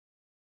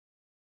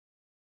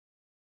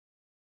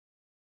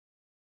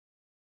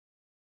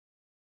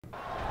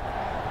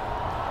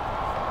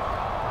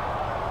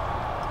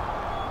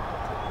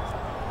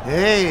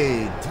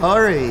Hey,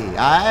 Tori,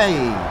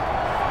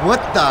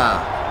 what the?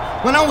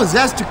 When I was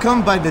asked to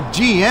come by the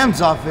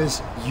GM's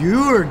office,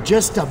 you were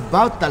just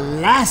about the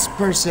last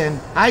person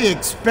I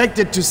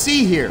expected to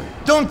see here.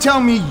 Don't tell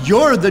me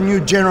you're the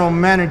new general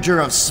manager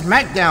of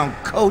Smackdown,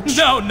 coach.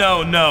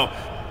 No.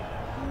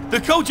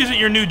 The coach isn't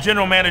your new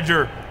general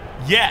manager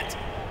yet.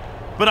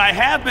 But I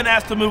have been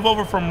asked to move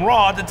over from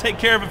Raw to take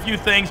care of a few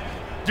things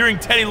during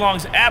Teddy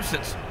Long's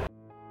absence.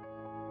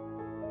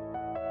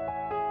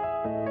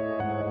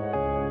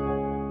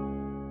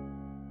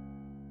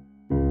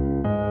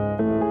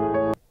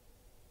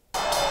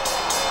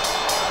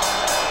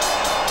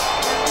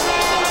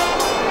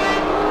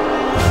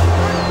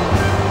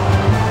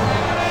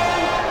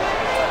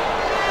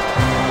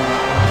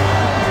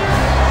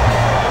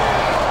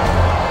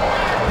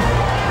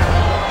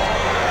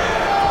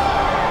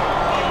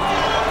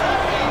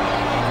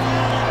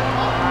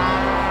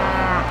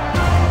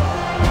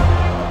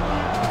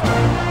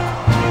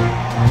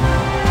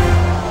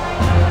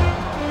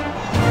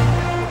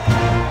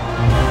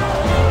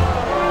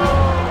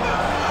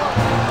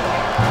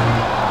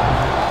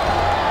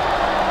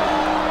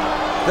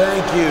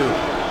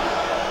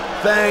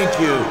 Thank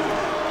you.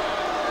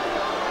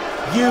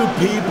 You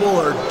people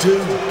are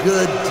too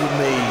good to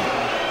me.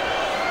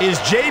 Is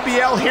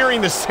JBL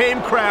hearing the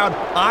same crowd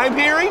I'm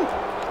hearing?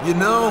 You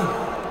know,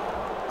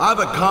 I've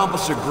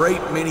accomplished a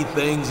great many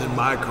things in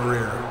my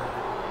career.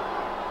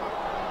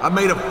 I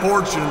made a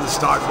fortune in the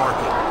stock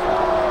market.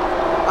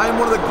 I am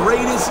one of the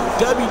greatest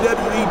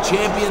WWE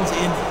champions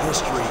in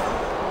history.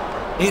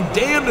 And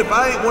damned if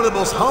I ain't one of the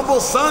most humble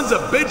sons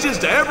of bitches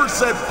to ever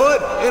set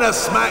foot in a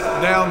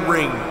Smackdown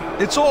ring.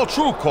 It's all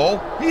true, Cole.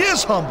 He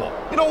is humble.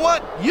 You know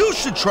what? You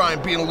should try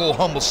and be a little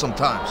humble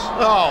sometimes.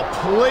 Oh,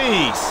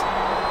 please.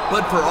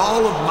 But for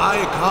all of my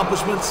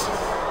accomplishments,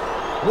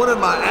 one of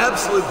my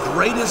absolute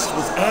greatest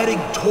was adding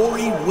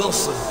Tori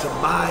Wilson to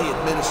my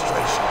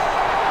administration.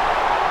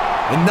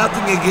 And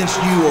nothing against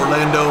you,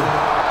 Orlando,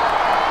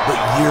 but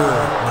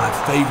you're my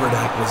favorite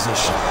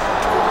acquisition.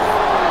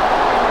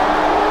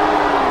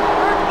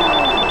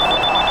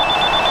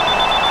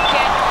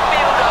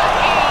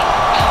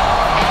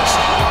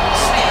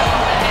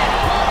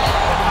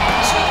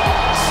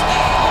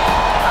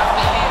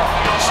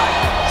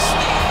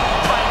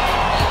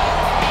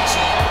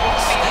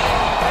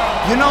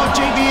 You know,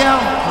 JBL,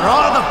 for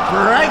all the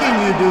bragging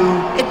you do,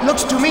 it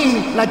looks to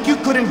me like you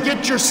couldn't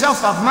get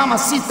yourself a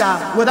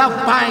mamacita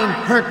without buying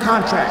her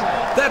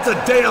contract. That's a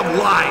damn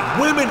lie.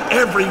 Women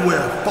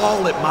everywhere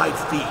fall at my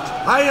feet.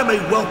 I am a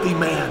wealthy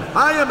man.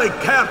 I am a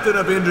captain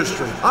of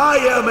industry. I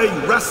am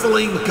a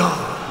wrestling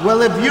god.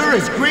 Well, if you're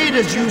as great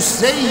as you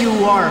say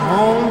you are,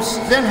 Holmes,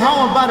 then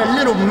how about a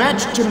little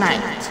match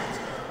tonight?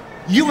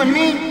 You and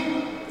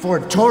me for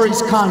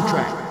Tori's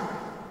contract.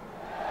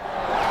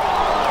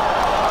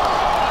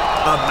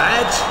 A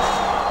match?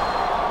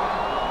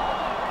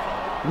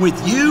 With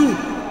you?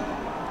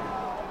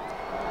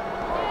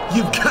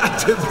 You've got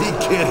to be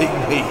kidding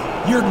me.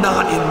 You're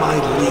not in my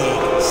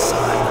league,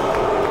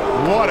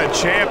 son. What a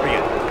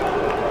champion.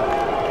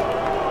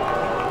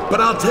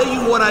 But I'll tell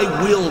you what I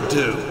will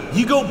do.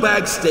 You go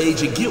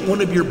backstage and get one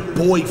of your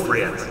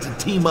boyfriends to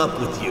team up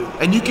with you,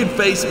 and you can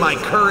face my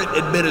current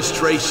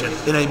administration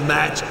in a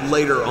match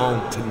later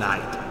on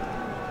tonight.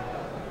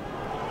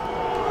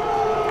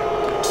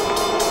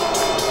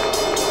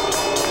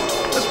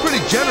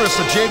 Pretty generous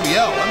of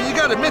JBL. I mean, you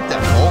gotta admit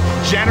that, Cole.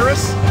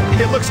 Generous?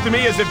 It looks to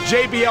me as if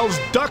JBL's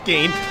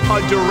ducking a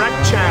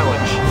direct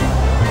challenge.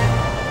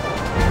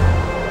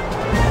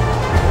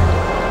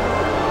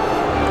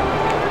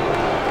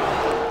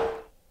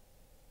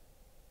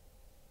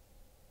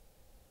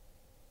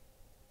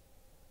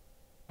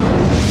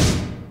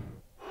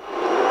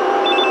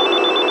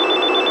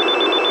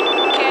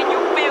 Can you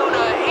feel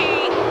the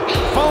heat?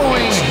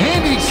 Following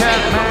handicap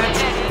match.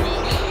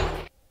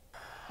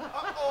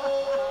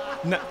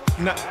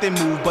 Nothing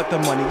move but the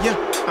money, yeah.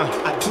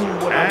 I do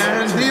what I want.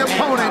 And the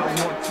opponent. I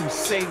want to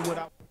say what I...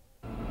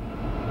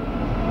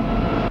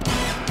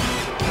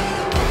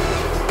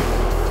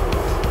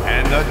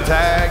 And the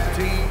tag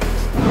team.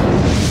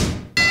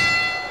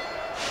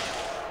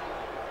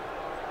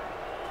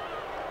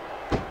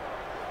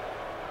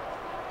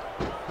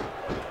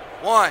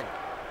 One.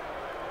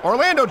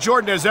 Orlando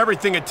Jordan has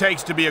everything it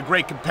takes to be a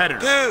great competitor.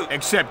 Two.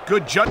 Except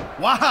good judge.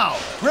 Wow,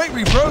 great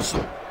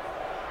reversal.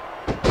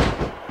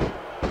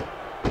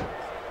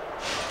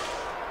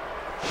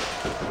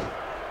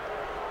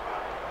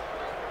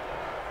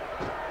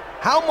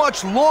 How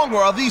much longer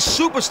are these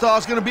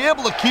superstars going to be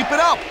able to keep it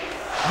up?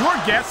 Your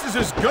guess is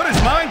as good as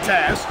mine,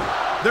 Taz.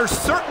 They're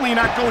certainly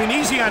not going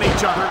easy on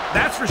each other,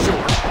 that's for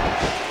sure.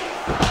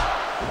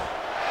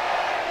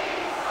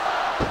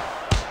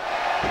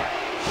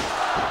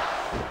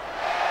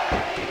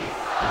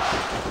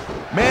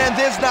 Man,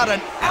 there's not an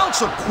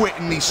ounce of quit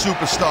in these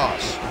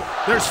superstars.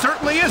 There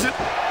certainly isn't.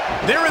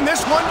 They're in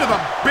this one to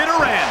the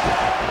bitter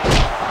end.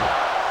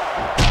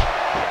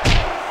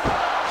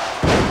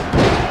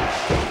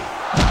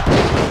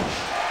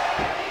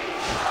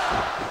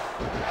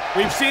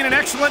 We've seen an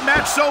excellent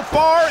match so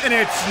far, and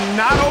it's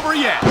not over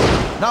yet.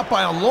 Not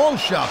by a long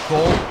shot,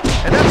 Cole.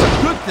 And that's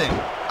a good thing.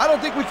 I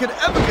don't think we could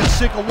ever get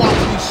sick of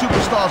watching these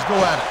superstars go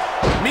at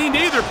it. Me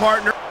neither,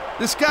 partner.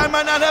 This guy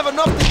might not have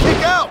enough to kick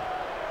out.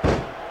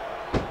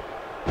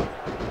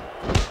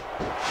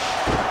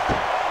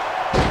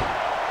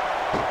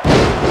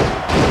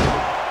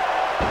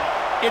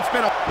 It's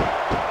been a...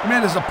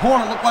 Man, his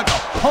opponent looked like a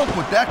punk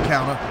with that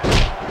counter.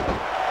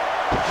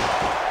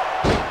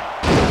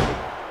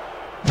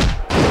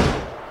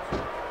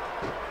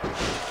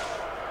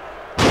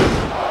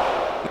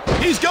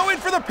 He's going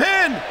for the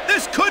pin!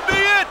 This could be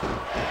it!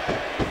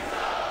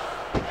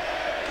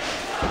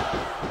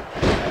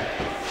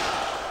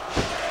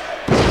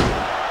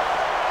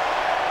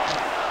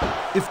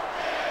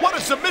 What a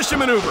submission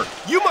maneuver!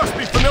 You must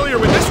be familiar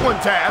with this one,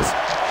 Taz.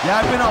 Yeah,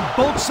 I've been on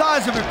both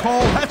sides of it,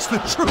 Cole. That's the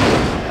truth.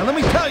 And let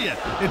me tell you,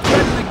 it's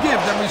better to give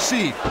than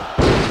receive.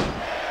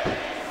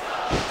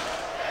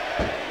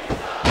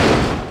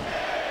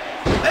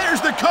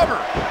 There's the cover.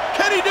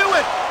 Can he do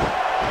it?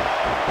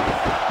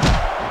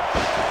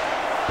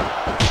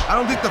 I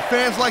don't think the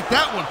fans like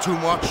that one too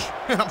much.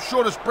 I'm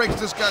sure this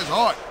breaks this guy's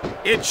heart.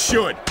 It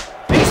should.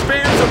 These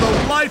fans are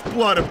the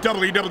lifeblood of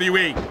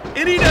WWE,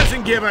 and he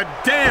doesn't give a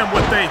damn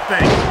what they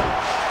think.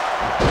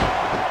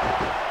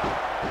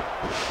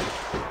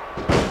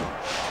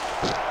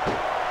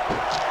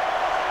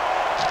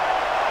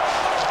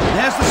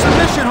 There's the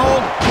submission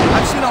hold.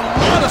 I've seen a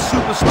lot of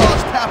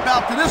superstars tap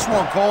out to this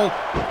one, Cole.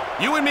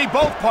 You and me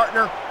both,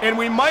 partner, and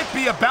we might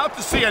be about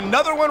to see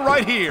another one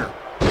right here.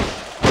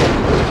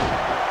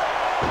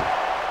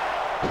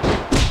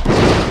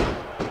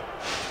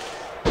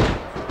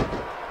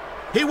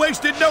 He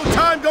wasted no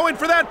time going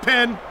for that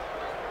pin.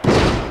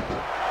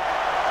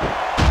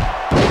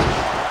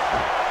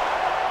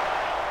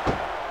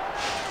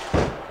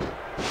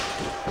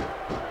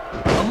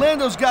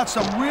 Orlando's got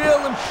some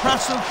real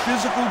impressive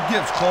physical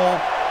gifts, Cole.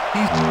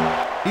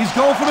 He's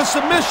going for the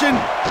submission.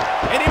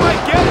 And he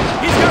might get it.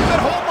 He's got that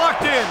hold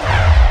locked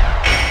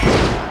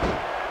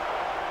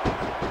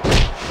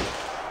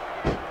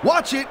in.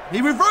 Watch it.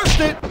 He reversed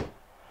it.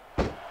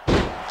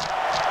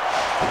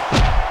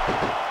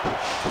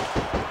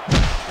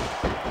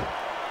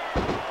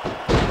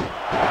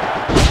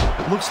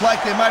 Looks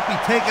like they might be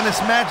taking this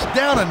match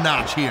down a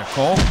notch here,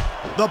 Cole.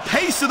 The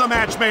pace of the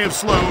match may have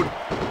slowed,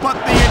 but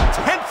the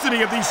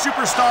intensity of these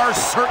superstars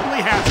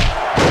certainly hasn't.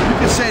 You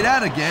can say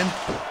that again.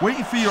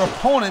 Waiting for your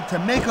opponent to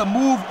make a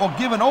move or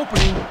give an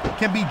opening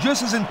can be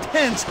just as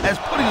intense as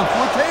putting them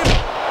through a table.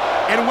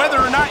 And whether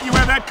or not you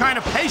have that kind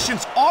of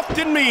patience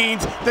often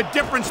means the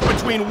difference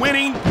between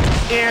winning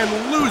and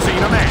losing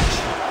a match.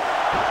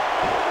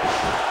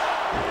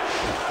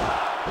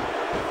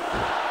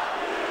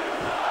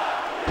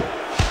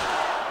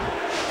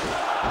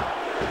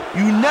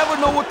 You never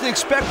know what to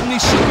expect from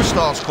these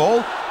superstars,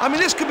 Cole. I mean,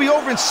 this could be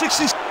over in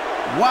 60...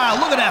 Wow,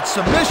 look at that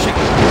submission.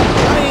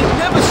 I ain't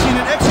never seen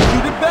it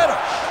executed better.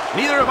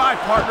 Neither have I,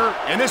 partner,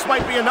 and this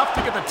might be enough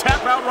to get the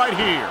tap out right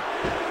here.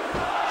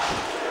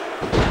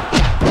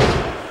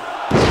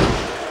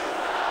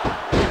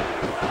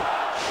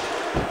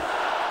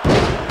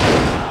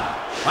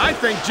 I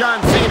think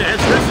John Cena has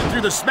risen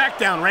through the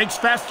Smackdown ranks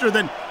faster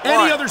than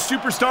any other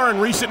superstar in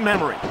recent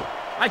memory.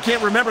 I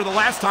can't remember the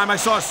last time I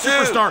saw a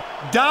superstar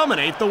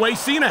dominate the way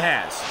Cena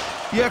has.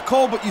 Yeah,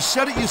 Cole, but you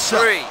said it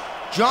yourself.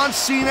 John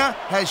Cena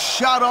has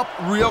shot up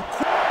real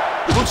quick.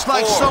 Looks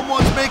like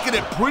someone's making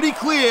it pretty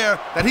clear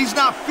that he's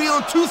not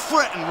feeling too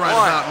threatened right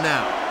about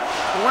now.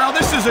 Well,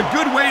 this is a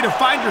good way to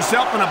find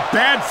yourself in a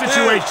bad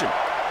situation.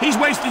 He's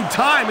wasting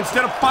time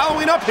instead of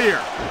following up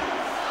here.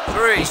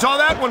 He saw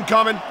that one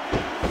coming.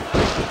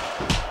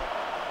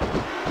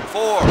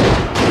 4.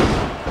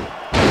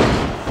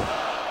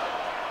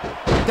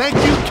 Thank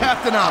you,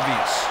 Captain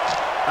Obvious.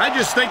 I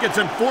just think it's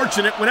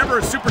unfortunate whenever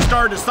a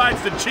superstar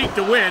decides to cheat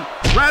to win,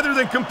 rather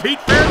than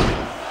compete fairly.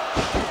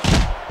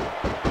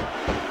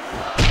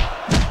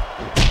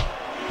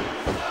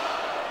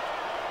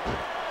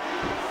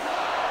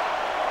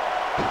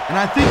 And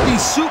I think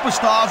these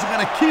superstars are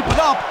going to keep it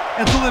up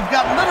until they've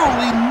got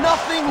literally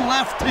nothing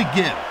left to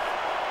give.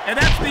 And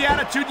that's the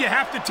attitude you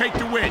have to take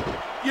to win.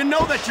 You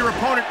know that your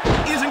opponent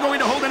isn't going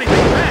to hold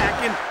anything back,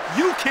 and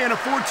you can't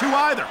afford to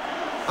either.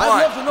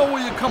 I'd love to know where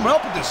you're coming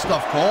up with this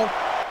stuff, Cole.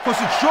 Because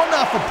it's sure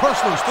not for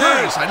personal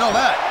experience, I know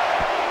that.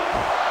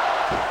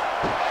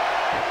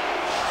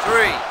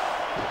 3.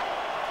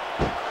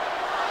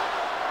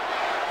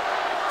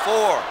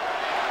 4.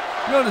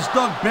 You know, this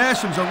Doug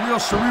Basham's a real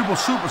cerebral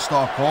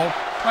superstar, Cole.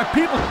 My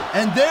people,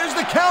 and there's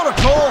the counter,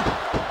 Cole.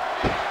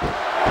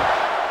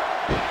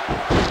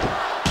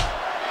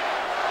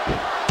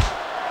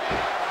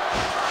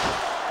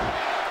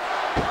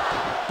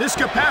 This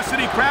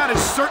capacity crowd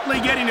is certainly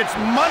getting its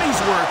money's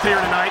worth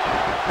here tonight.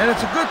 And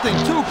it's a good thing,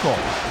 too, Cole.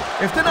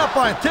 If they're not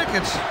buying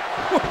tickets,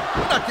 we're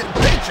not getting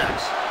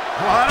paychecks.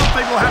 Well, I don't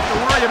think we'll have to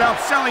worry about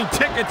selling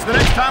tickets the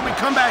next time we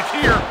come back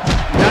here.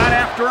 Not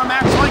after a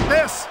match like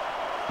this.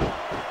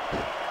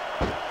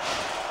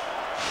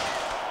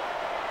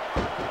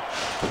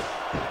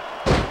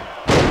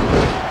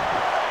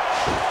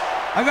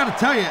 I I gotta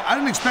tell you, I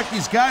didn't expect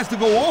these guys to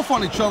go off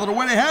on each other the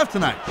way they have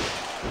tonight.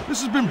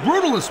 This has been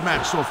brutal, this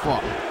match so far.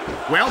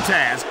 Well,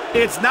 Taz,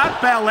 it's not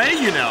ballet,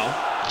 you know.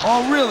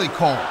 Oh, really,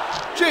 Cole?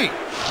 Gee,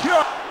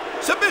 you're...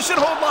 Submission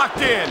hold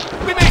locked in.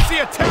 We may see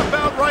a tap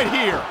out right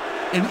here.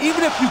 And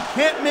even if you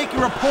can't make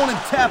your opponent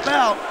tap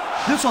out,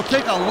 this will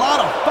take a lot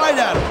of fight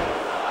out of him.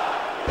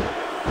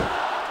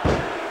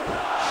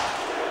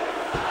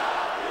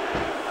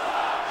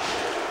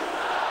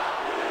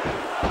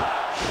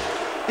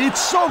 It's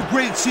so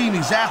great seeing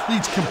these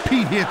athletes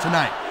compete here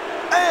tonight.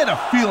 I had a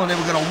feeling they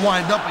were going to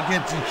wind up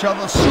against each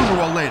other sooner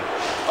or later.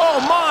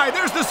 Oh my,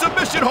 there's the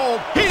submission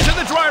hold. He's in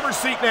the driver's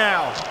seat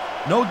now.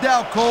 No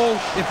doubt, Cole,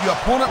 if your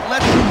opponent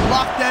lets you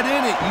lock that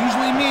in, it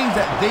usually means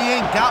that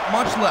they ain't got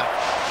much left.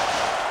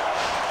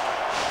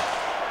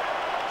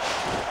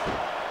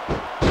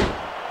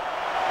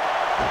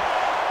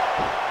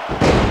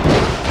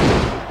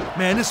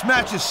 Man, this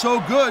match is so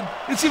good,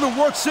 it's even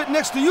worth sitting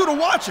next to you to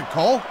watch it,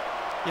 Cole.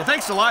 Yeah,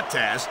 thanks a lot,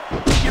 Taz.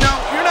 You know,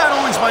 you're not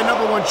always my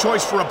 #1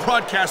 choice for a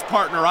broadcast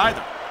partner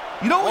either.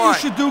 You know what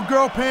you should do,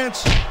 Girl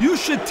Pants? You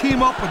should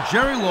team up with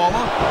Jerry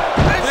Lawler.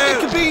 It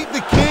could be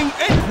the king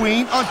and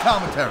queen on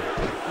commentary.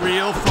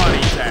 Real funny,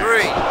 Taz.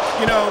 3.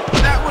 You know,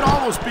 that would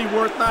almost be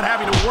worth not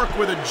having to work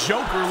with a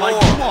joker like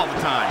you all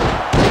the time.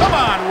 Come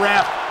on,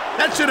 ref.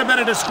 That should have been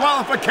a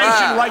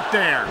disqualification right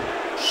there.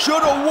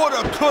 Shoulda,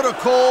 woulda, coulda,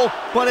 Cole,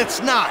 but it's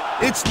not.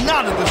 It's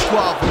not a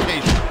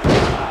disqualification.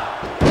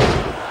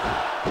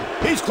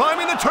 He's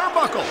climbing the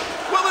turnbuckle.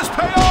 Will this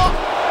pay off?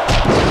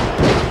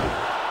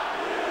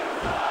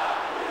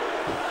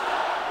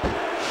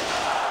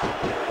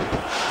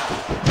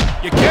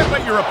 You can't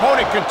let your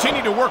opponent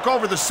continue to work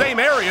over the same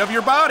area of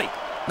your body.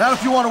 Not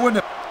if you want to win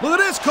it. Look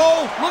at this,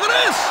 Cole. Look at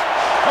this.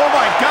 Oh,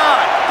 my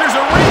God. There's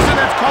a reason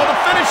that's called a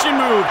finishing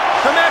move.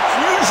 The match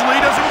usually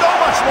doesn't go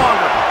much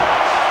longer.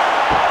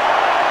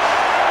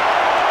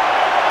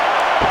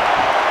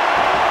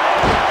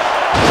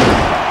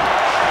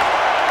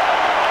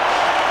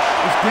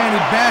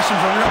 Danny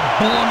Basham's a real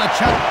bull on the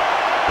chop.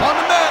 On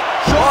the mat,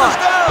 shoulders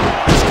down.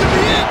 This could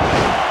be it.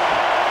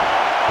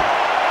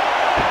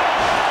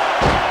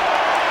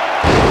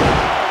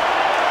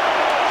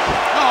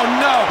 Oh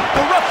no,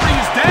 the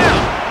referee is down.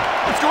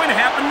 What's going to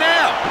happen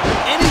now?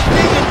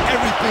 Anything and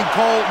everything,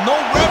 Cole. No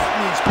ref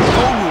means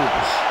no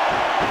rules.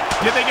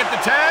 Did they get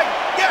the tag?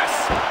 Yes.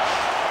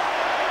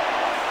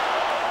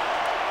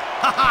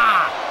 Ha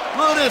ha!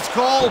 Look at this,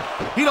 Cole.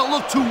 He don't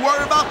look too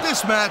worried about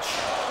this match.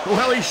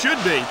 Well, he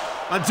should be.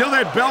 Until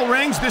that bell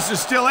rings, this is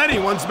still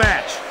anyone's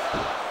match.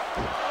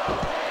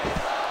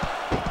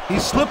 He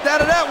slipped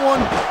out of that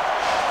one.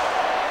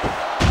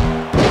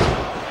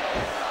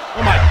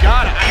 Oh my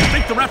God, I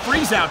think the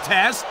referee's out,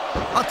 Taz.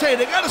 I'll tell you,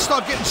 they gotta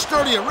start getting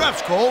sturdier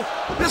refs, Cole.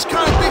 This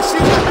kind of thing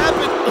seems to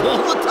happen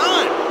all the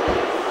time.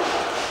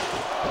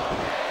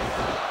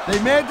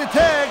 They made the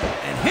tag,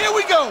 and here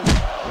we go.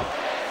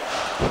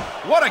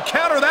 What a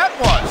counter that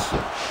was.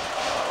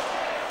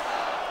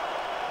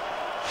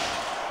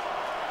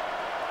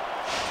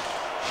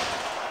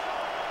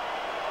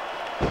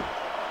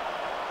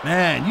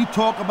 Man, you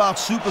talk about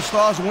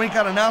superstars who ain't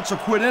got an ounce of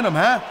quit in them,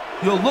 huh?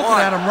 You're looking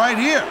at them right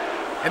here.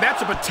 And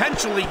that's a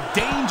potentially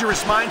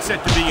dangerous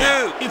mindset to be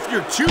in. If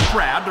you're too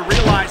proud to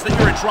realize that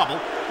you're in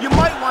trouble, you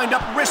might wind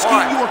up risking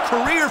your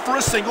career for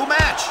a single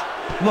match.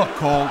 Look,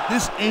 Cole,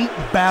 this ain't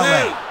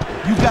ballet.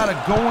 You gotta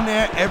go in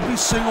there every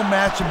single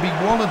match and be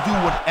willing to do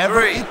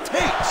whatever it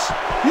takes.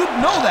 You'd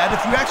know that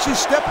if you actually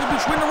stepped in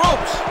between the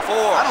ropes. 4.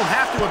 I don't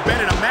have to have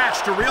been in a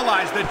match to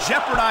realize that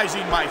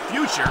jeopardizing my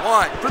future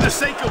for the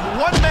sake of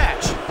one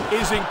match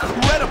is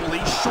incredibly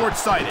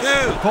short-sighted.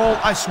 Cole,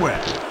 I swear,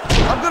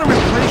 I'm gonna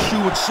replace you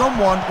with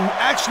someone who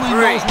actually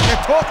knows what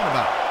they're talking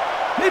about.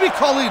 Maybe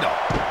Carlito.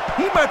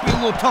 He might be a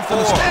little tough to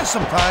understand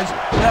sometimes,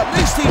 but at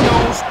least he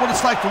knows what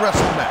it's like to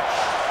wrestle a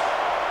match.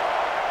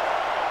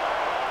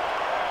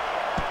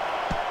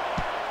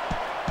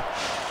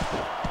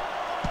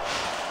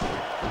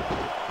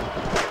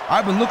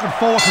 I've been looking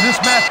forward to this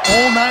match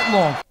all night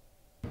long.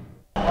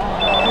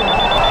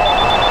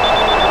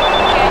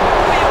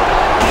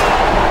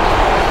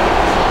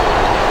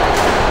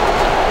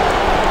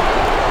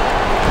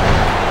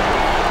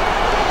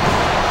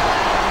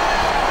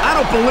 I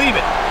don't believe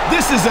it.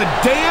 This is a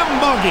damn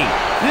mugging.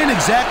 It ain't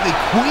exactly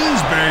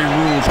Queensberry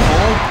rules,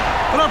 Cole,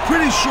 but I'm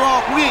pretty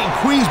sure we ain't in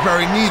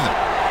Queensberry neither.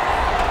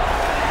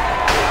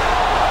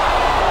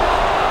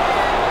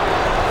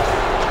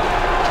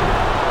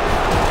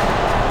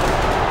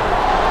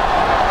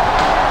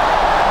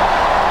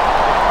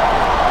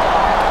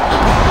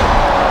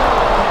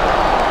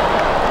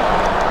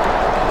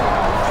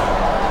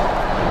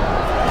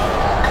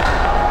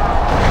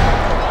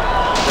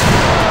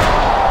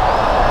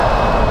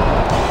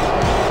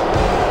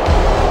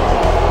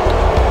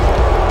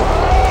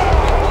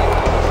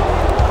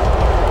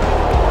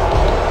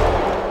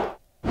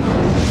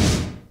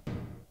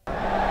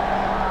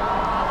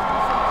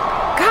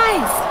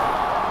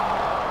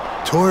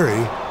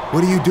 Tori,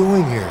 what are you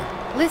doing here?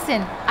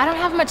 Listen, I don't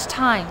have much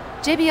time.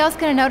 JBL's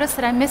gonna notice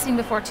that I'm missing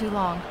before too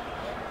long.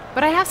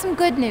 But I have some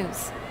good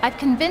news. I've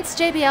convinced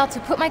JBL to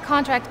put my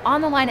contract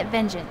on the line at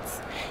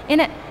Vengeance. In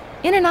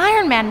an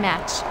Iron Man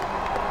match.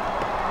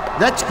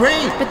 That's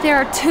great. But there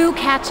are two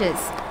catches.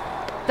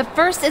 The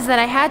first is that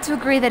I had to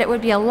agree that it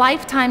would be a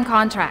lifetime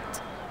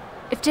contract.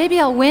 If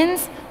JBL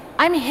wins,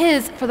 I'm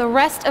his for the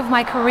rest of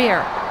my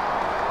career.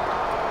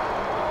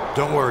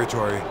 Don't worry,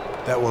 Tori.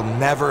 That will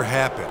never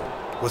happen.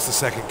 What's the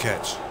second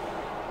catch?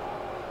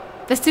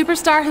 The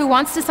superstar who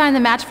wants to sign the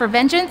match for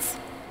Vengeance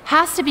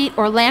has to beat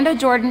Orlando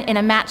Jordan in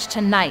a match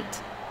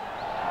tonight.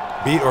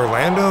 Beat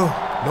Orlando?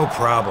 No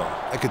problem.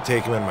 I could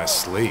take him in my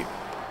sleep.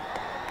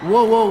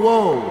 Whoa, whoa,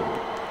 whoa.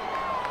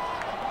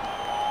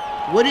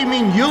 What do you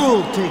mean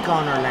you'll take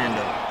on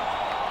Orlando?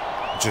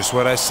 Just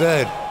what I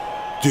said.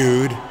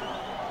 Dude,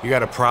 you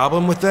got a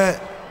problem with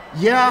that?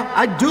 Yeah,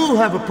 I do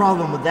have a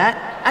problem with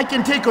that. I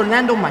can take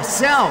Orlando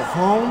myself,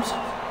 Holmes.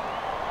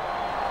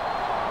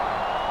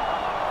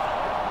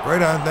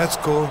 Right on, that's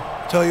cool.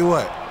 Tell you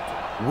what,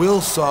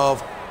 we'll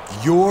solve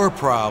your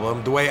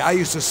problem the way I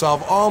used to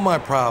solve all my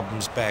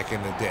problems back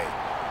in the day.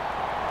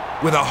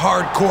 With a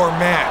hardcore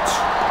match.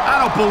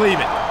 I don't believe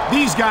it.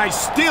 These guys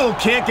still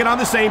can't get on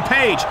the same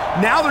page.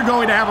 Now they're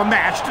going to have a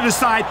match to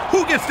decide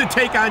who gets to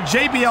take on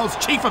JBL's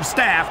Chief of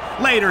Staff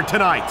later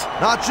tonight.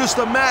 Not just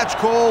a match,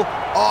 Cole.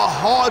 A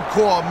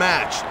hardcore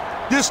match.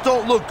 This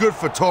don't look good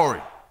for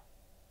Tori.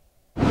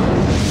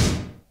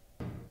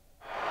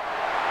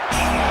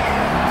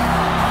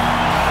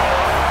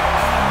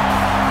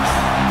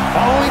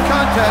 Following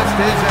contest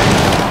is a...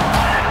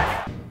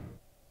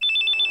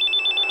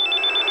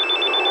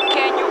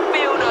 Can you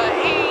feel the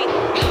heat?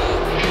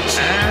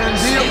 And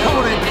the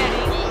opponent.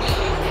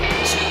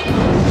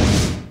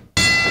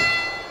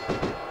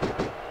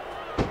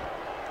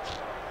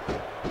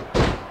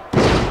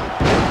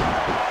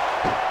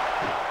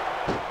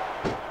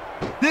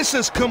 This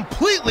is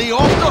completely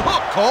off the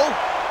hook, Cole.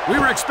 We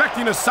were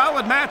expecting a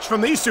solid match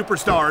from these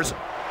superstars,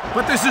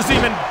 but this is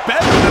even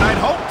better than I'd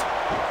hoped.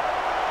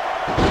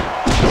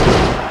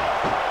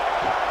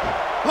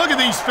 Look at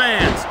these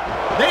fans.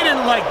 They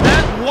didn't like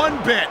that one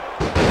bit.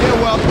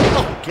 Yeah, well,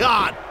 oh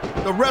God.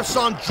 The ref's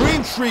on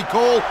Dream Street,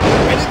 Cole.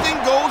 Anything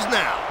goes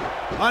now.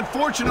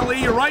 Unfortunately,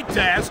 you're right,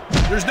 Taz.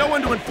 There's no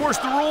one to enforce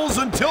the rules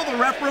until the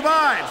ref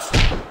revives.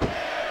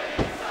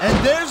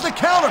 And there's the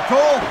counter,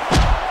 Cole.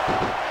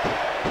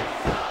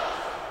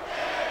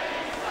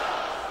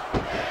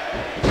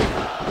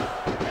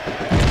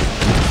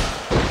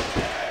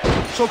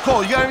 So,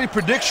 Cole, you got any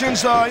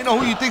predictions?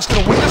 Who you think's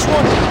gonna win this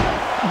one?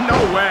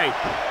 No way.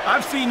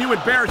 I've seen you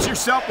embarrass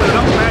yourself with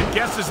enough bad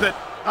guesses that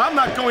I'm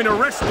not going to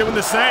risk doing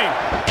the same.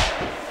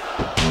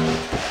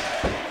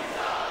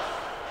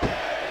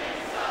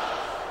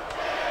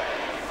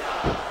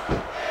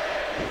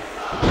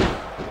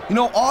 You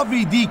know,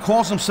 RVD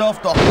calls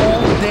himself the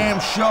whole damn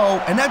show,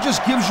 and that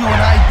just gives you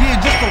an idea,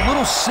 just a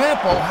little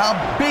sample how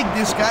big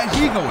this guy's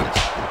ego is.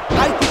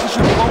 I think he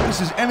should focus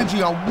his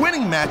energy on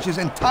winning matches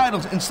and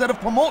titles instead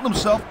of promoting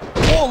himself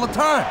all the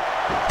time.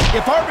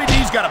 If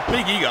RVD's got a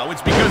big ego,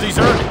 it's because he's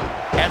earned it.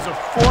 As a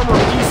former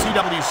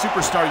ECW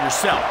superstar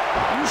yourself,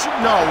 you should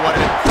know what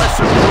an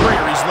impressive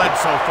career he's led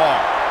so far.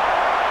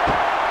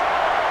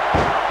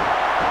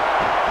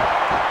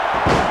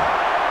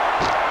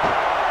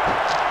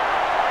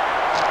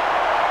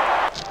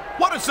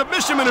 What a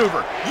submission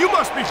maneuver! You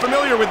must be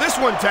familiar with this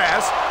one,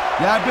 Taz.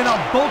 Yeah, I've been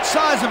on both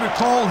sides of it,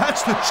 Cole.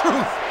 That's the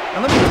truth.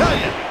 And let me tell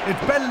you,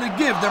 it's better to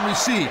give than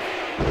receive.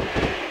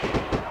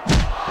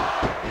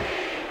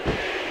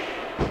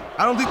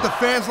 I don't think the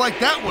fans like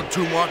that one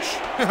too much.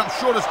 I'm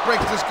sure this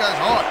breaks this guy's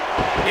heart.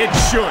 It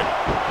should.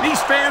 These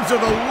fans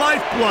are the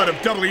lifeblood of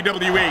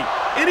WWE,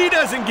 and he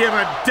doesn't give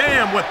a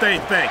damn what they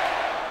think.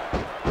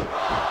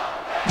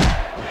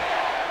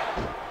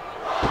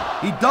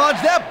 He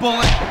dodged that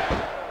bullet.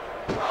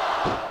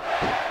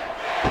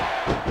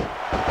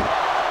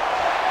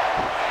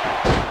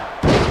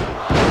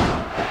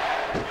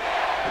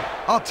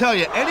 I'll tell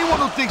you, anyone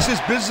who thinks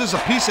this business is a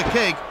piece of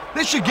cake,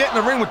 they should get in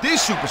the ring with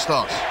these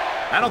superstars.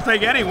 I don't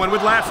think anyone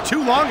would last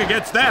too long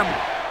against them.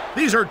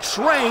 These are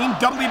trained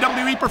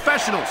WWE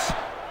professionals.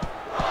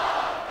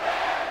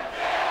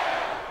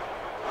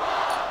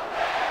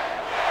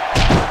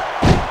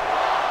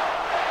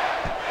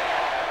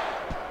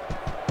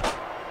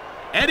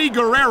 Eddie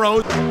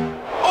Guerrero.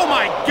 Oh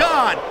my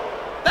God!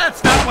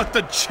 That's not what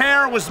the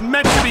chair was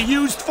meant to be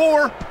used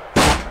for.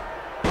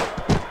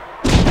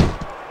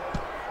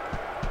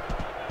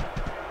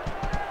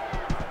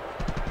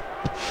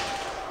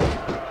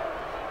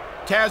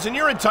 Taz, in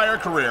your entire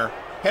career,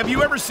 have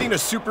you ever seen a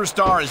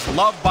superstar as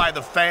loved by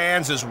the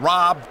fans as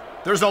Rob?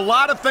 There's a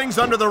lot of things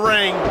under the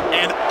ring,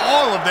 and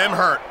all of them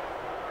hurt.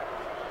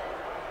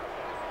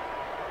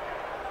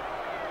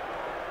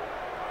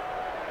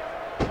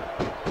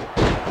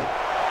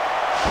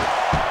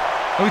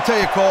 Let me tell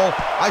you, Cole,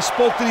 I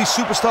spoke to these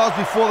superstars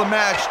before the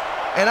match,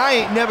 and I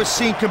ain't never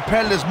seen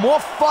competitors more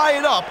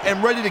fired up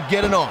and ready to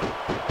get it on.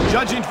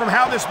 Judging from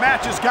how this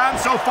match has gone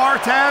so far,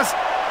 Taz,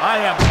 I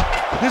am...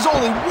 There's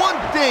only one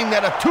thing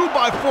that a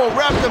 2x4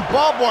 wrapped in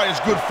barbed wire is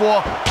good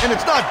for, and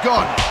it's not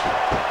gardening.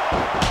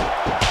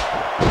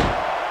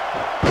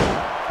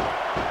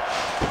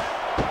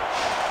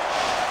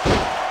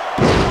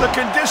 The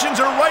conditions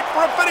are right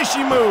for a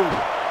finishing move.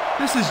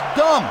 This is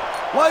dumb.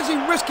 Why is he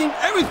risking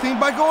everything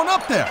by going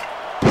up there?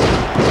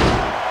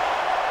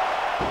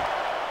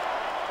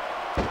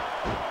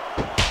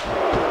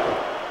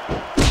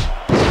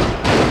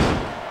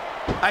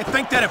 I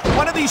think that if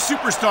one of these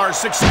superstars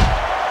succeeds,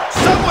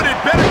 someone had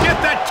better get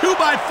that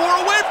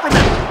 2x4 away from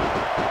him.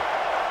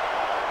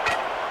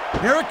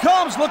 Here it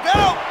comes, look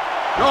out!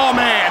 Oh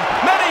man,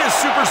 many a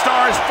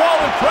superstar has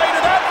fallen prey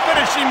to that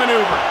finishing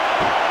maneuver.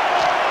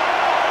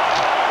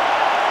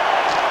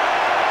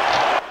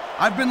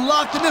 I've been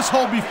locked in this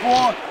hole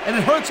before, and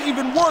it hurts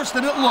even worse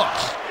than it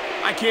looks.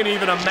 I can't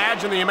even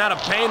imagine the amount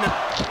of pain that...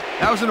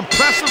 That was an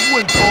impressive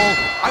win, Cole.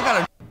 I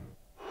gotta...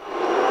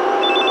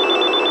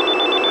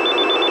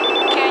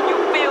 Can you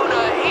feel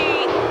the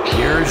heat?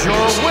 Here's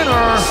your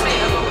winner.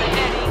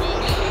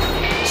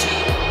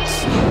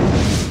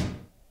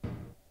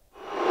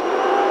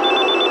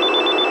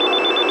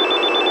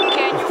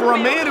 For a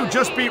man who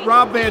just beat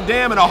Rob Van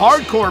Dam in a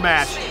hardcore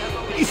match,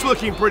 he's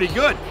looking pretty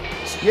good.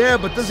 Yeah,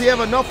 but does he have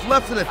enough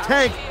left in the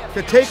tank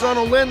to take on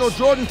Orlando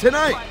Jordan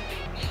tonight?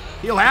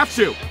 He'll have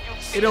to.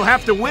 And he'll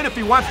have to win if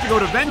he wants to go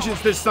to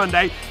Vengeance this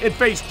Sunday and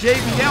face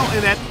JBL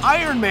in that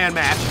Iron Man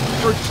match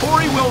for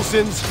Torrie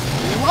Wilson's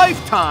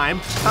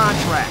lifetime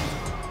contract.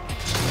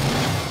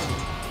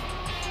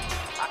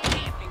 I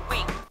can't be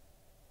weak.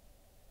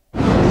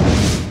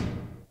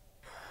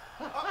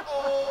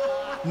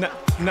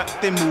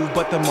 Nothing move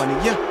but the money,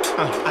 yeah.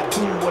 I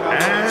do what I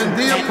want to. And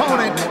the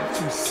opponent. I want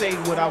to say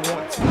what I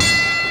want to.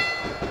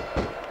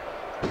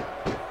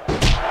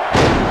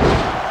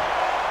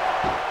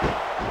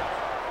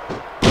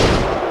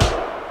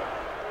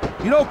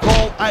 You know,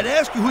 Cole, I'd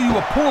ask you who you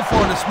were pulling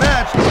for in this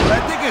match, but I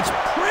think it's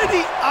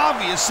pretty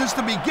obvious since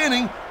the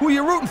beginning who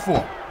you're rooting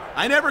for.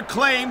 I never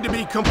claimed to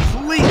be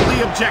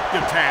completely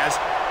objective, Taz.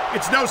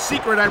 It's no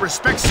secret I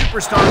respect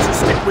superstars who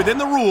stick within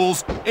the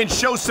rules and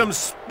show some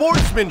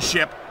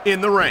sportsmanship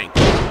in the ring.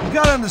 You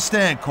gotta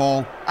understand,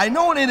 Cole, I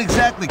know it ain't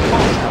exactly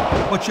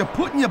kosher, but you're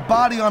putting your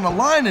body on the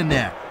line in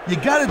there. You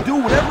gotta do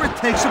whatever it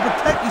takes to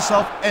protect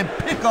yourself and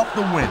pick up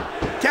the win.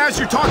 Taz,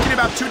 you're talking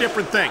about two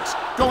different things.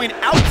 Going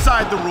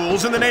outside the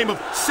rules in the name of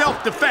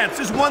self-defense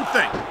is one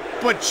thing,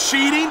 but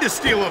cheating to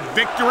steal a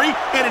victory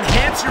and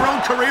enhance your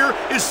own career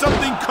is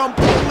something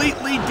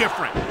completely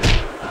different.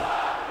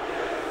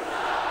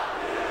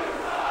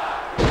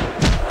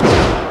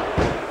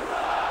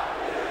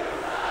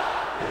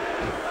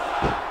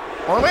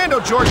 Orlando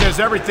Jordan has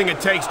everything it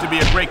takes to be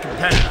a great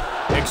competitor,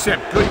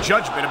 except good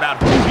judgment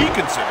about who he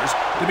considers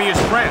to be his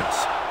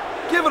friends.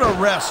 Give it a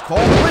rest, Cole,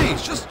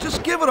 please.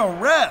 Just give it a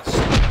rest.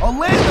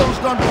 Orlando's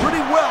done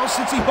pretty well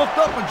since he hooked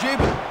up with JB.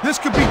 This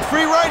could be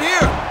 3 right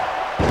here.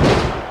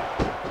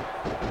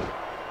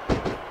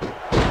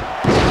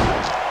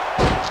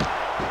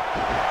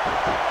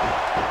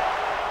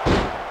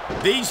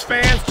 These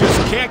fans just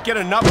can't get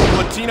enough of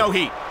Latino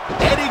heat.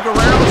 Eddie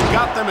Guerrero's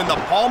got them in the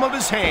palm of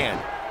his hand.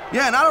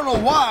 Yeah, and I don't know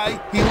why.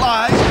 He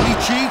lies, he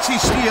cheats, he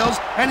steals,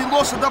 and he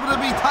lost the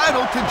WWE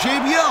title to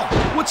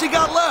JBL. What's he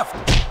got left?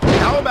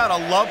 How about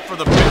a love for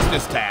the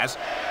business, Taz?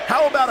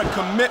 How about a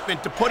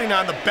commitment to putting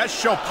on the best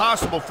show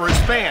possible for his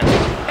fans?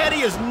 Eddie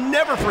has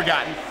never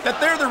forgotten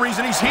that they're the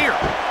reason he's here,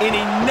 and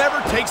he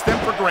never takes them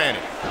for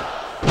granted.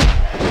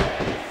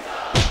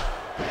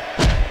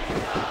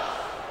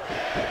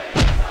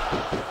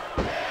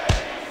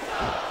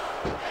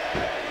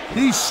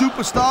 These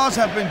superstars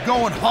have been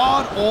going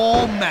hard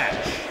all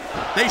match.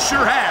 They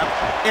sure have,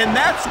 and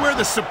that's where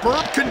the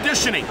superb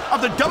conditioning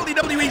of the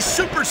WWE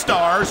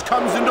superstars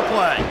comes into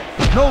play.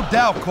 No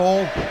doubt,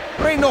 Cole.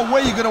 There ain't no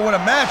way you're gonna win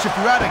a match if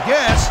you're out of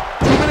gas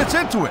 2 minutes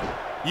into it.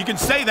 You can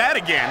say that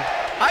again.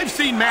 I've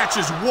seen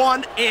matches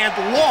won and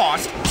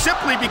lost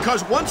simply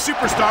because one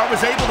superstar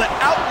was able to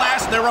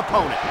outlast their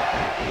opponent.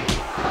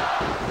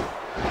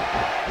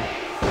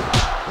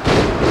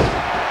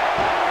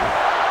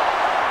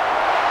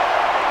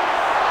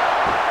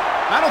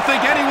 I don't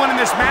think anyone in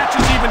this match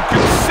has even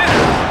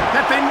considered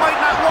that they might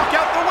not walk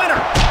out the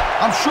winner.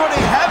 I'm sure they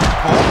haven't,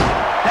 Cole.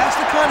 That's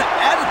the kind of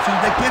attitude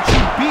that gets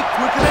you beat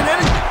quicker than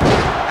anything.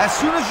 As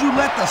soon as you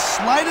let the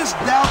slightest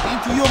doubt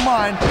into your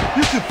mind,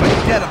 you can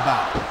forget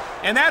about it.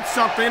 And that's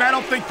something I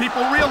don't think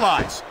people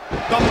realize.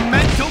 The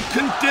mental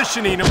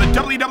conditioning of the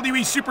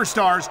WWE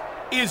superstars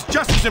is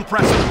just as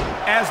impressive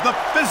as the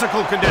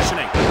physical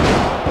conditioning.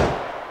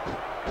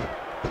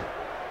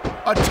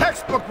 A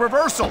textbook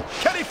reversal.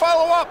 Can he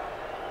follow up?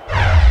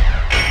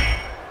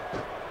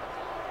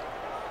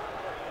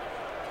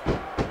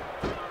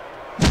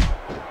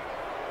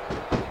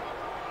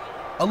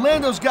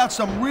 Orlando's got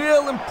some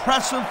real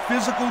impressive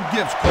physical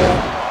gifts,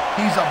 Cole.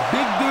 He's a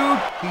big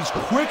dude, he's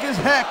quick as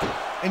heck,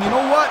 and you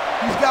know what?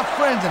 He's got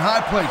friends in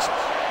high places.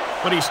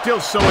 But he's still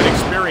so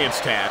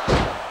inexperienced, Tad.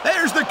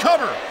 There's the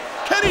cover.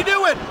 Can he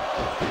do it?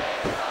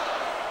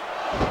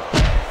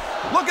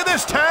 Look at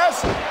this, Taz.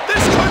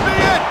 This could be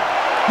it.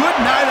 Good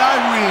night,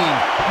 Irene.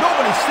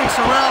 Nobody sticks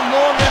around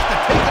long after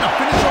taking a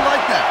finisher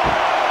like that.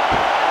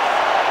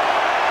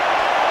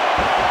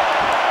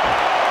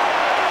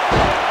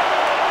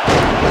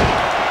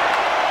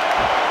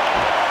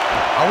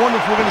 I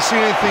we're going to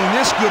see anything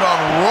this good on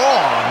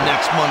Raw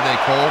next Monday,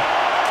 Cole.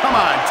 Come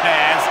on,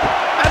 Taz.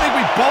 I think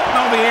we both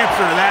know the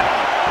answer to that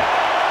one.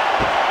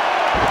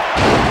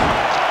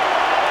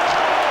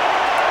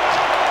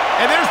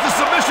 And there's the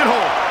submission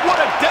hold. What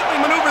a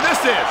deadly maneuver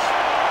this is.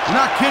 You're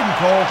not kidding,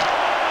 Cole.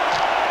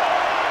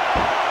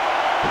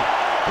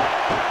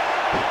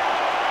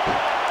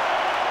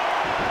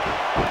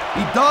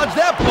 He dodged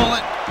that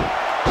bullet.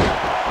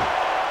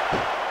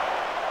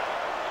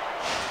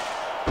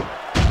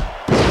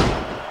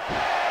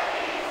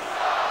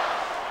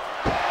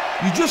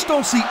 You just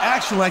don't see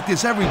action like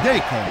this every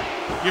day, Cole.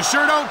 You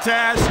sure don't,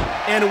 Taz.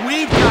 And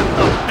we've got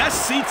the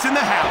best seats in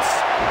the house.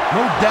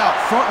 No doubt,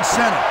 front and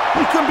center.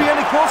 We couldn't be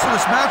any closer to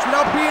this match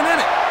without being in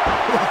it.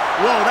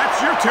 Whoa,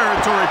 that's your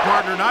territory,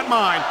 partner, not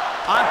mine.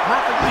 I'm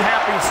perfectly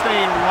happy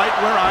staying right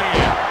where I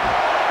am.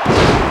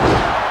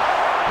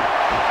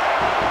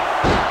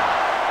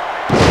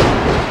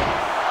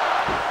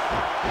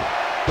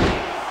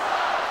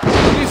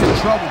 He's in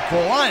trouble,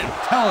 Cole. I am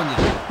telling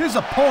you. His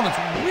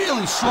opponents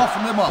really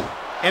softened him up.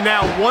 And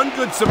now one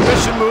good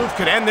submission move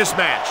could end this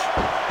match.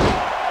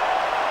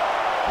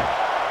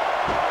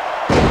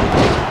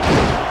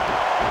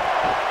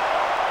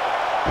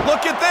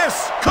 Look at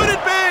this! Could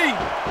it be?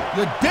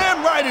 You're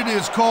damn right it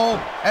is, Cole.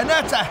 And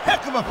that's a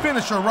heck of a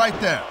finisher right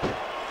there.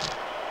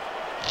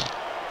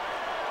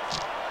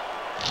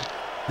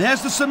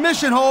 There's the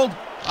submission hold.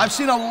 I've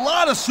seen a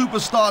lot of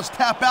superstars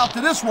tap out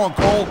to this one,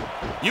 Cole.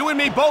 You and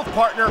me both,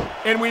 partner,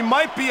 and we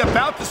might be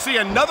about to see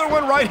another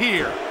one right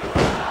here.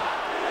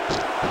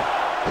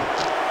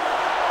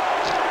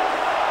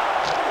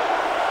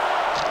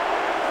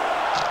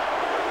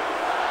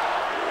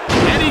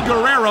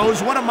 Guerrero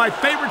is one of my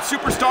favorite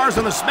superstars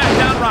on the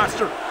Smackdown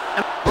roster.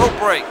 And rope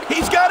break.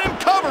 He's got him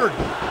covered.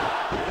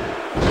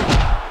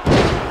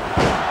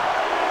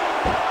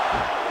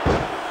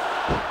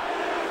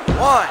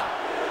 One,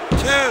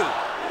 two.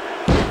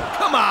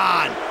 Come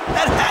on.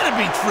 That had to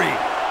be three.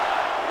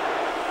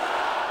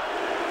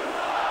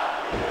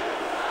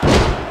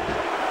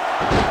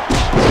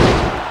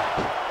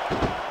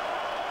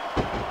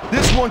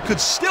 This one could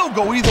still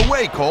go either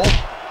way, Cole.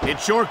 It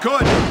sure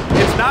could.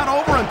 It's not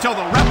over until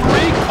the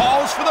referee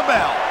calls for the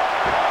bell.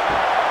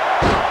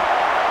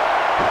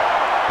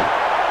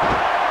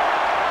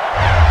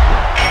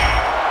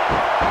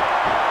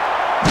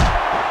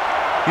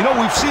 You know,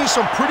 we've seen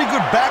some pretty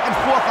good back and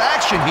forth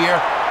action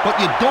here, but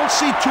you don't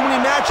see too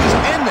many matches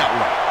end that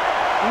way.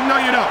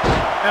 No, you don't.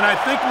 And I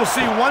think we'll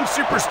see one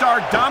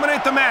superstar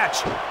dominate the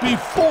match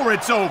before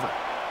it's over.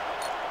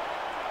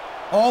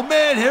 Oh,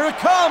 man, here it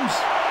comes.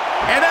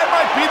 And that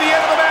might be the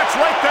end of the match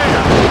right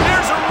there.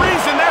 There's a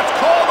reason that's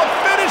called a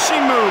finishing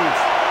move.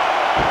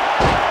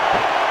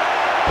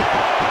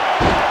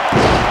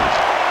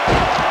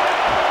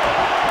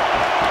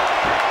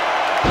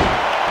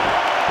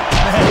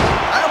 Man,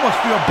 I almost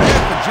feel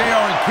bad for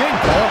JR and King,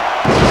 Cole.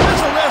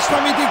 When's the last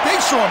time you think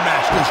they saw a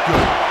match this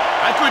good?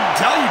 I couldn't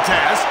tell you,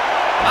 Taz.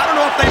 I don't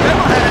know if they've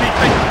ever had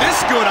anything this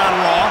good on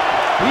Raw.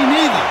 Me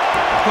neither.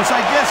 Because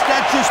I guess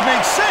that just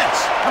makes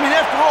sense. I mean,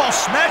 after all,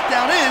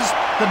 Smackdown is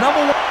the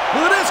 #1.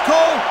 Look at this,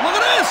 Cole. Look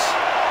at this.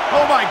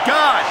 Oh, my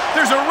God.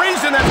 There's a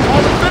reason that's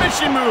called a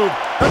finishing move.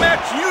 The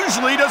match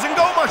usually doesn't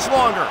go much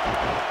longer.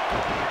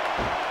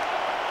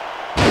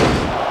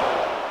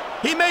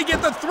 He may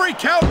get the 3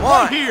 count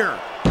right here.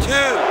 2.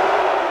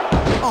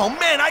 Oh,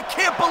 man, I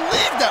can't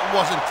believe that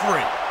wasn't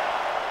 3.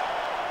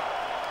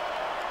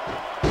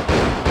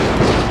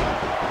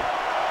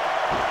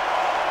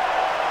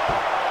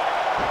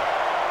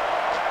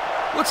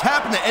 What's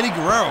happened to Eddie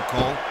Guerrero,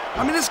 Cole?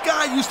 I mean, this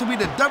guy used to be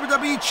the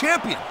WWE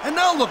champion, and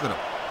now look at him.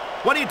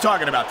 What are you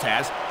talking about,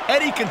 Taz?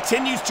 Eddie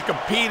continues to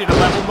compete at a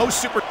level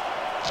most super...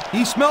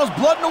 He smells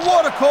blood in the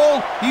water,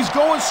 Cole. He's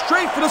going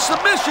straight for the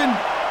submission.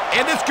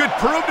 And this could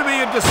prove to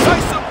be a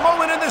decisive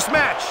moment in this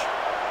match.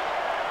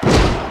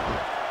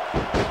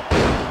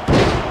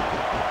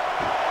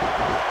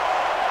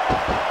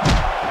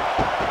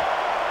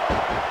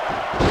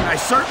 I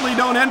certainly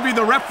don't envy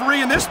the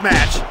referee in this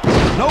match.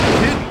 No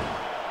kidding.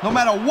 No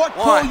matter what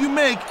call you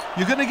make,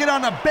 you're going to get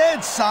on the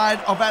bad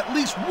side of at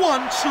least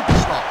one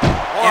superstar.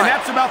 And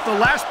that's about the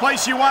last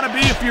place you want to be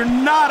if you're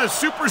not a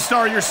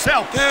superstar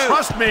yourself. 2.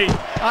 Trust me,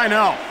 I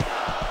know.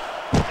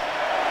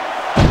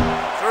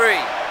 3.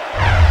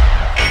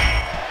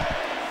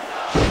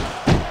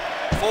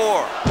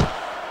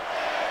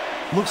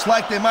 4. Looks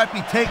like they might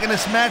be taking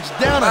this match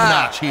down a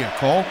notch here,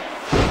 Cole.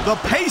 The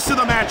pace of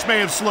the match may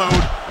have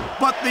slowed,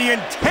 but the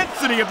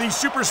intensity of these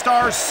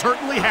superstars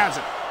certainly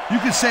hasn't. You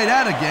can say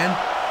that again.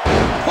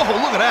 Oh,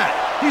 look at that.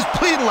 He's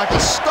pleading like a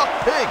stuck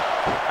pig.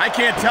 I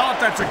can't tell if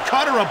that's a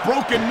cut or a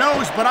broken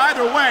nose, but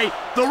either way,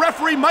 the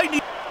referee might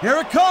need... Here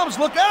it comes,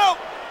 look out!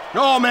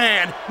 Oh,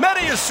 man,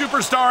 many a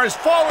superstar has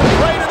fallen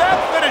prey to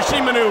that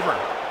finishing maneuver.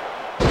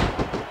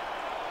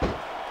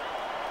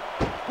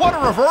 What a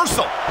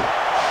reversal.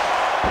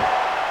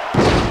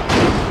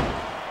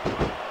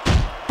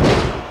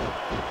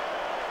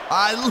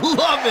 I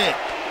love it.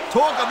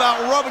 Talk about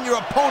rubbing your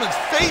opponent's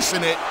face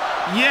in it.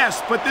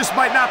 Yes, but this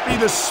might not be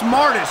the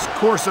smartest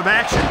course of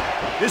action.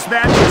 This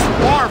match is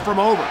far from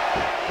over.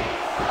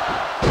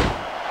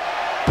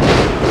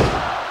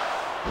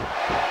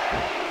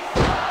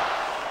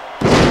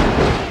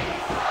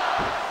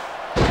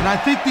 And I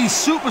think these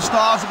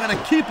superstars are going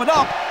to keep it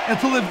up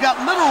until they've got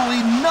literally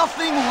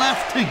nothing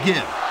left to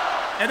give.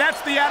 And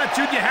that's the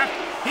attitude you have.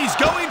 He's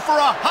going for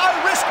a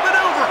high-risk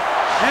maneuver.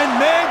 And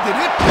man, did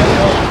it pay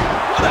off.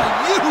 What a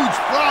huge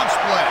frog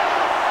splash.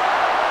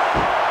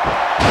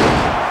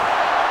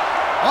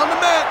 On the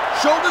mat,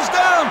 shoulders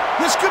down.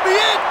 This could be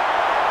it.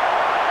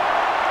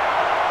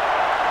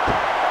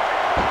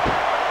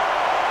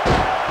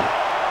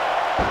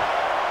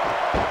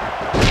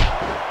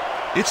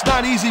 It's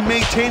not easy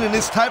maintaining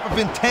this type of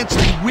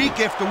intensity week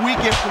after week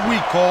after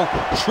week, Cole.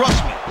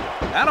 Trust me.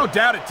 I don't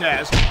doubt it,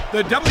 Taz.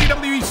 The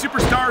WWE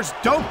superstars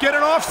don't get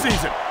an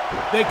off-season.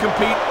 They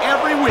compete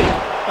every week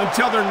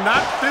until they're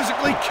not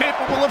physically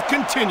capable of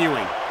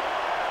continuing.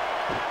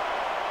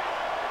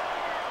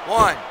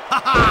 One.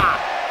 Ha-ha!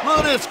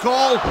 Look at this,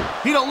 Cole.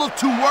 He don't look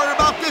too worried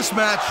about this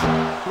match.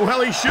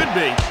 Well, he should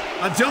be.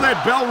 Until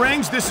that bell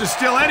rings, this is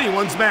still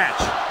anyone's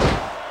match.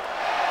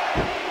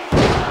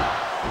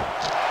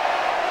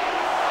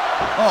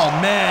 Oh,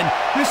 man,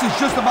 this is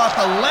just about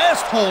the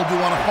last hold you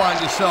want to find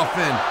yourself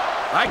in.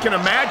 I can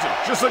imagine.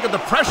 Just look at the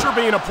pressure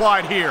being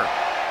applied here.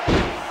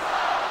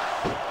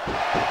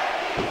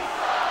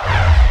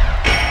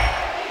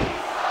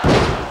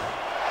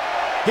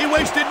 He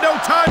wasted no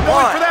time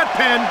going for that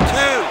pin.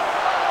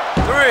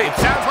 2, 3. It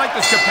sounds like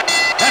this.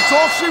 That's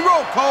all she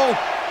wrote, Cole.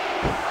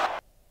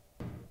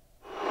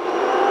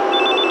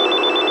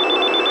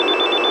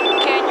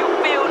 Can you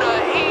feel the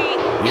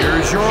heat?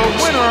 Here's your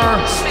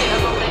winner.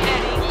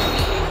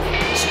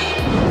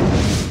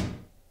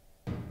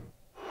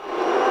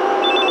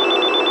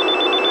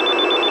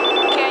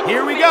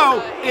 Here we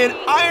go, an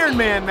Iron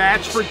Man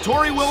match for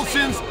Torrie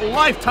Wilson's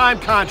lifetime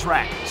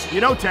contract.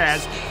 You know,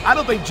 Taz, I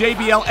don't think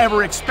JBL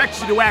ever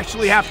expected to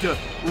actually have to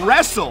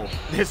wrestle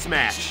this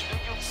match.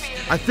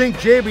 I think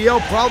JBL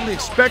probably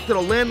expected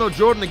Orlando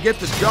Jordan to get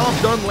the job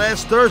done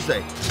last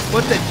Thursday,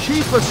 but the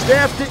chief of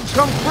staff didn't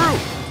come through.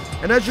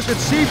 And as you can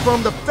see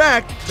from the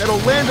fact that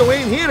Orlando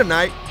ain't here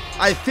tonight,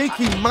 I think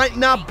he might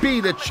not be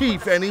the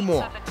chief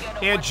anymore.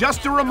 And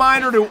just a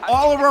reminder to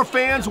all of our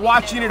fans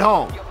watching at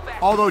home,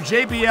 although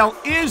JBL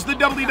is the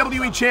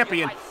WWE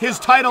champion, his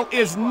title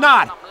is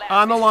not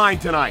on the line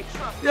tonight.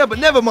 Yeah, but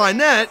never mind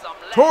that.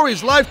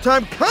 Torrie's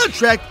lifetime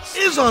contract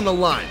is on the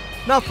line.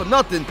 Not for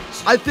nothing,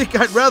 I think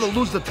I'd rather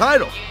lose the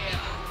title.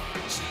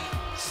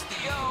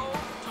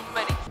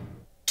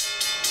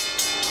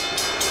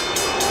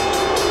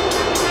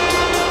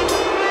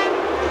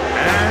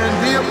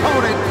 And the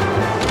opponent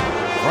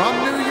from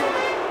New York.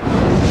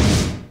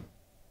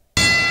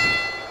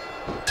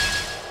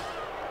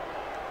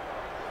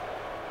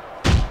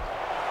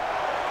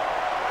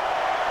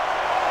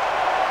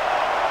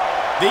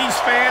 These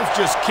fans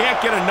just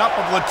can't get enough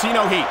of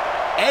Latino heat.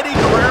 Eddie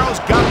Guerrero's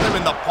got them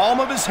in the palm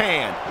of his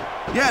hand.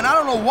 Yeah, and I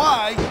don't know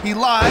why. He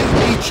lies,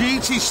 he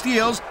cheats, he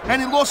steals,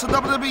 and he lost the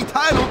WWE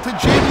title to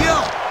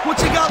JBL.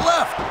 What's he got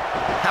left?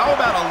 How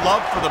about a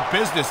love for the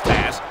business,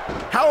 Taz?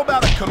 How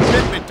about a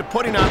commitment to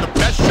putting on the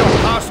best show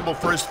possible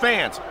for his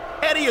fans?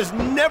 Eddie has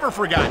never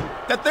forgotten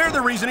that they're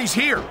the reason he's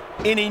here,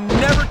 and he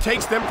never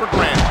takes them for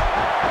granted.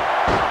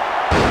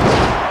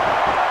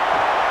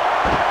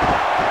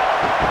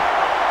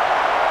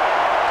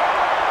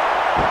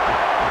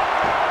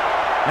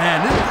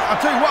 Man,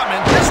 I'll tell you what,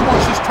 man, this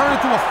one's just turned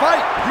into a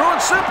fight, pure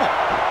and simple.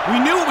 We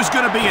knew it was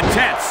going to be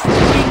intense.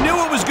 We knew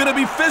it was going to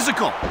be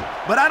physical.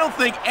 But I don't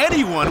think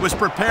anyone was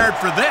prepared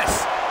for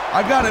this.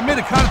 I gotta admit,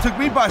 it kind of took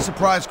me by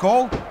surprise,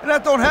 Cole, and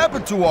that don't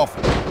happen too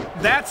often.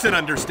 That's an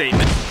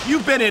understatement.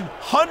 You've been in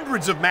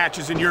hundreds of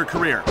matches in your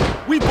career.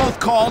 We both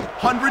called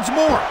hundreds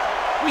more.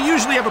 We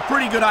usually have a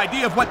pretty good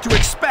idea of what to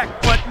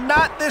expect, but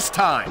not this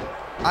time.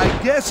 I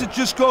guess it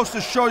just goes to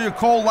show you,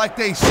 Cole, like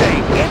they say,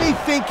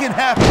 anything can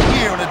happen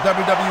here in the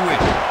WWE.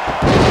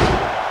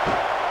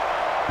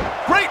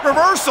 Great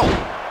reversal!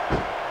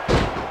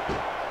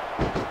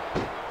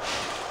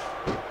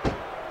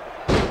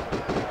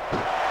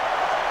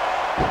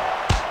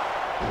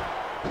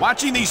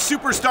 Watching these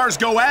superstars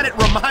go at it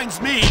reminds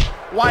me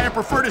why I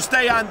prefer to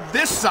stay on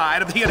this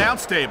side of the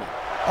announce table.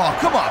 Oh,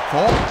 come on,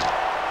 Cole.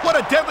 What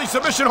a deadly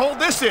submission hold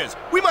this is!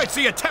 We might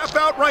see a tap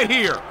out right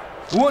here.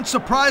 It wouldn't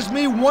surprise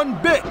me one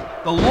bit.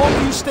 The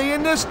longer you stay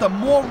in this, the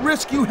more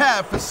risk you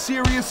have for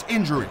serious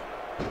injury.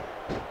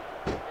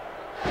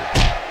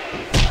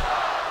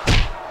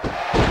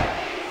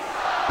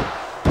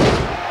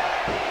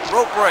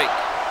 Rope break.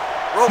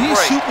 These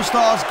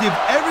superstars give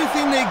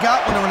everything they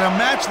got when they're in a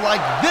match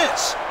like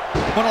this.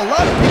 But a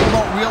lot of people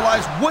don't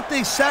realize what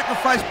they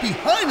sacrifice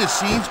behind the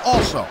scenes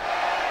also.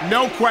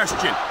 No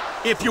question.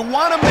 If you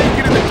want to make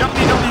it in the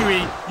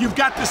WWE, you've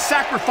got to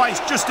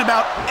sacrifice just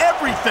about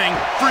everything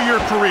for your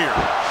career.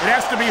 It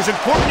has to be as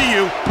important to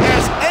you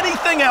as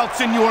anything else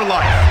in your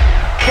life.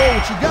 So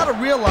what you got to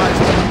realize,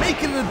 to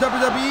make it in the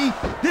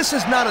WWE, this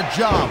is not a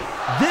job.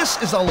 This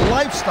is a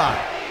lifestyle.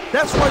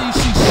 That's why you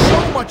see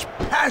so much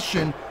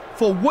passion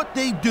for what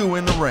they do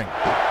in the ring.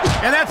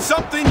 And that's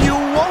something you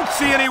won't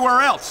see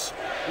anywhere else.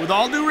 With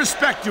all due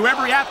respect to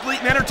every athlete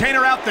and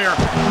entertainer out there,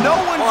 no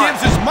one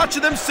gives as much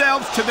of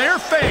themselves to their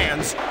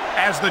fans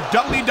as the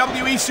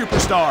WWE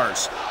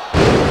superstars.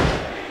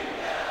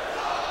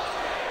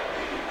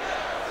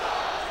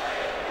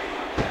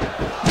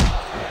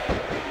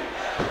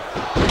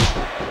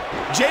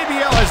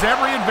 JBL has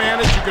every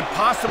advantage you could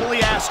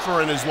possibly ask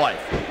for in his life.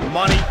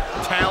 Money,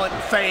 talent,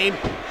 fame,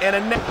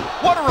 and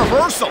what a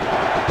reversal!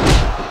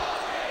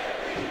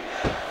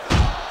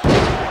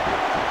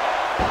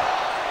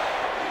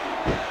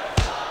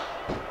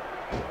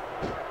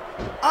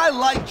 I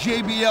like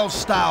JBL's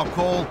style,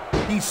 Cole.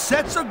 He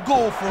sets a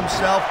goal for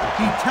himself,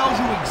 he tells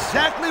you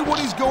exactly what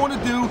he's going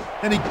to do,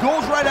 and he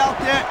goes right out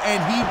there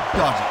and he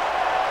does it.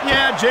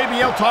 Yeah,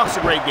 JBL talks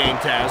a great game,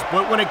 Taz,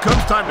 but when it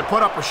comes time to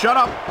put up or shut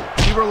up,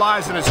 he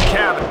relies on his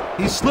cabin.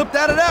 He slipped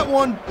out of that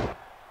one.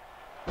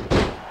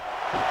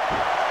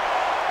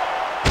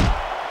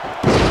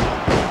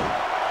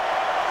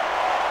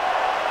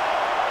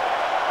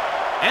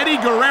 Eddie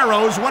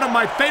Guerrero is one of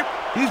my favorite.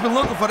 He's been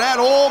looking for that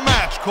all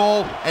match,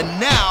 Cole, and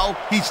now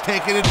he's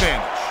taking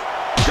advantage.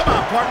 Come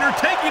on, partner,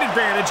 taking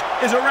advantage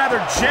is a rather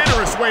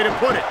generous way to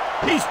put it.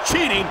 He's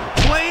cheating,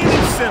 plain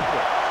and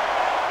simple.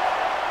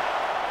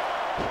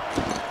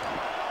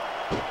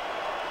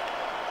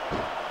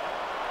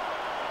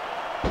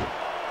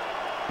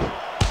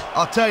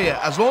 I'll tell you,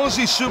 as long as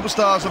these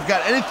superstars have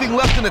got anything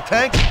left in the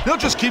tank, they'll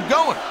just keep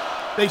going.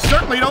 They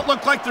certainly don't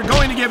look like they're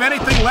going to give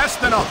anything less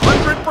than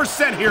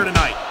 100% here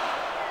tonight.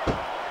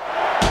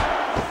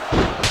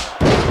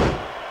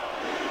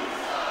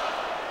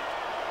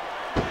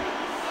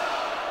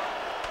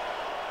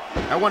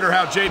 I wonder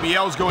how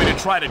JBL is going to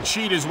try to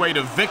cheat his way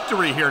to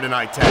victory here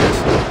tonight, Taz.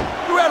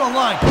 You're out of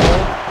line,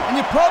 Cole, and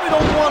you probably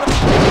don't want to.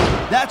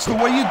 That's the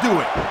way you do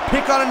it.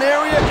 Pick on an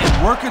area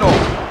and work it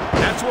over.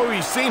 That's what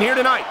we've seen here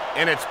tonight,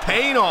 and it's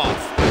paying off.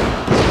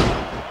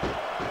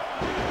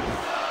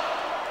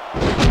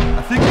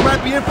 I think you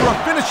might be in for a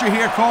finisher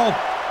here, Cole.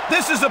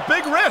 This is a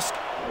big risk.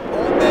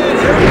 Oh, man,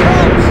 here it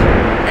comes.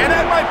 And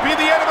that might be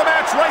the end of the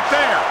match right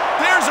there.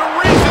 There's a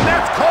reason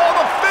that's called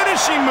a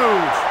finishing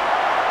move.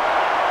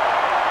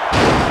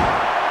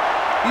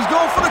 He's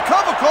going for the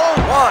cover, Cole.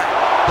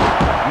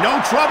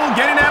 No trouble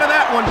getting out of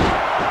that one.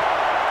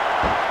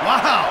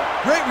 Wow,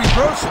 great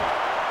reversal.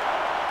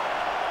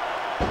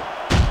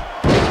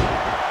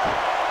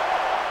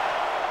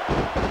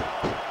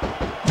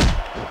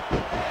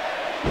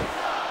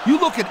 You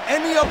look at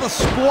any other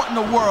sport in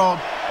the world,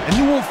 and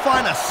you won't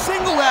find a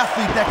single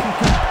athlete that can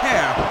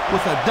compare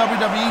with a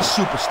WWE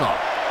superstar.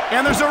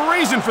 And there's a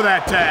reason for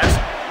that, Taz.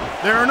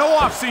 There are no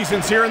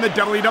off-seasons here in the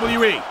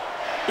WWE.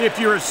 If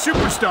you're a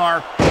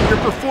superstar, you're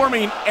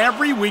performing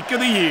every week of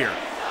the year.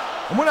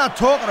 And we're not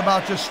talking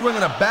about just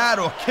swinging a bat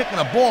or kicking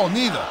a ball,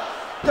 neither.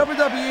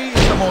 WWE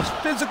is the most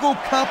physical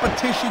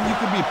competition you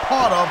can be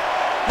part of,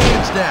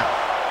 hands down.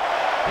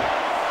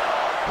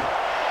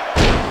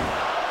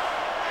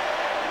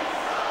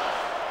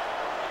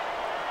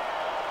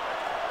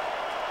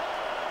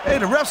 Hey,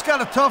 the ref's got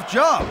a tough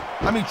job.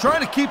 I mean, trying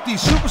to keep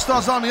these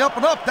superstars on the up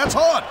and up, that's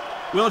hard.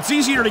 Well, it's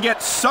easier to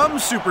get some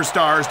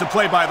superstars to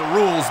play by the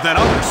rules than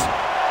others.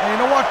 Hey, you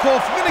know what, Cole?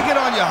 If you're going to get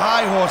on your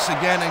high horse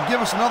again and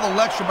give us another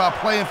lecture about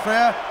playing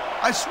fair,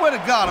 I swear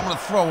to God, I'm going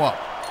to throw up.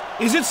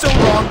 Is it so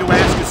wrong to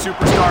ask a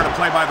superstar to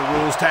play by the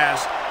rules,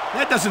 Taz?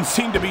 That doesn't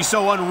seem to be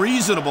so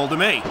unreasonable to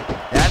me.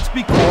 That's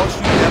because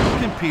you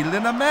never competed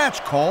in a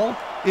match, Cole.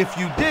 If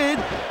you did,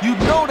 you'd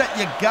know that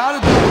you gotta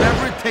do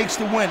whatever it takes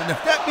to win. And if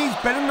that means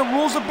bending the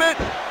rules a bit,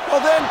 well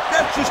then,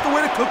 that's just the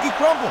way the cookie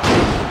crumbles.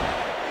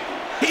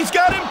 He's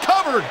got him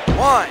covered.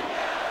 1,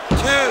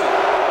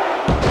 2.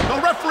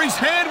 The referee's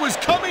hand was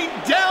coming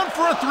down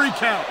for a 3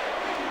 count.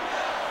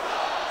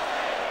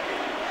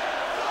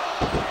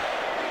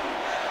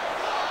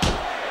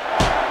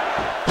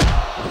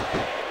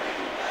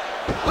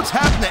 What's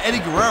happened to Eddie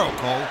Guerrero,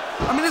 Cole?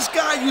 I mean, this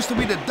guy used to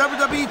be the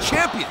WWE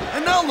champion,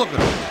 and now look at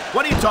him.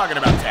 What are you talking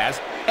about, Taz?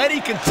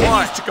 Eddie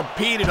continues to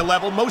compete at a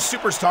level most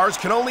superstars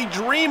can only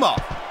dream of.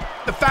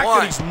 The fact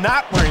that he's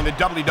not wearing the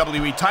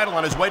WWE title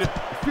on his way to...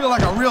 I feel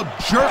like a real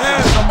jerk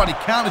when somebody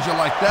counted you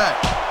like that.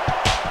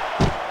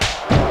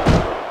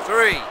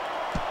 3,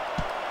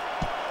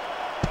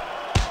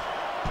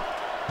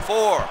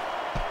 4.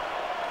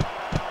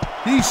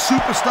 These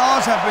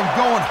superstars have been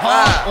going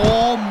hard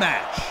all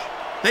match.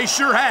 They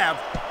sure have.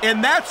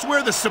 And that's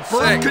where the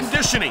superb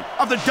conditioning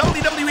of the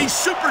WWE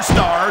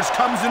superstars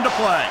comes into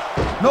play.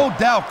 No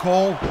doubt,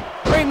 Cole.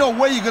 There ain't no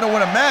way you're going to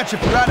win a match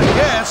if you're out of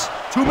gas.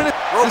 2 minutes.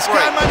 This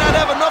guy might not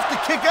have enough to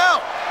kick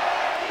out.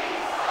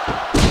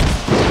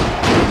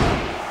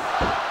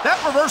 That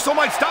reversal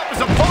might stop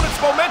his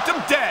opponent's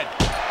momentum dead.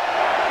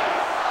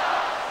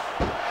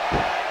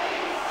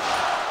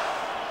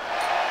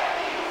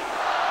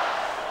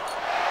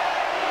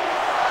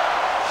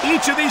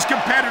 Each of these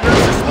competitors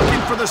is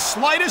looking for the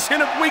slightest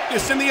hint of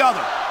weakness in the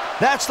other.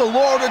 That's the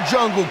law of the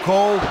jungle,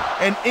 Cole.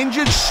 And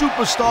injured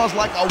superstars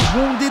like a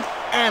wounded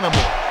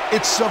animal.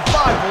 It's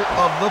survival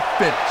of the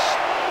fittest.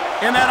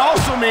 And that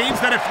also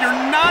means that if you're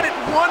not at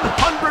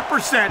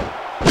 100%,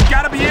 you've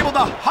got to be able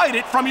to hide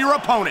it from your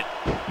opponent.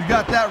 You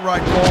got that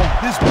right, Cole.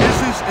 This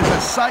business is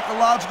as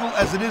psychological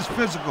as it is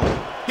physical.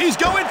 He's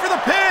going for the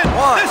pin.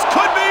 One, this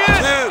could be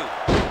it.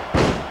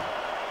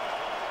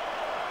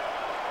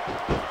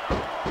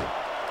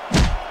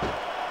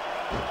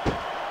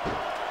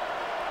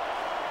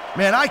 2.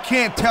 Man, I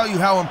can't tell you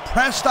how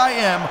impressed I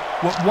am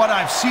with what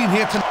I've seen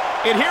here tonight.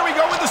 And here we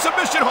go with the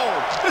submission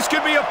hold. This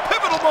could be a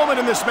pivotal moment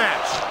in this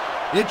match.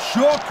 It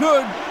sure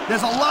could.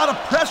 There's a lot of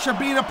pressure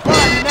being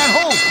applied in that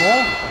hold,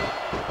 Cole.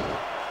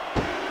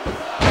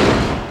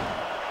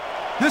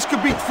 This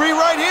could be 3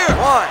 right here.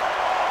 1,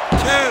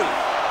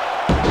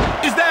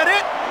 2. Is that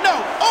it? No,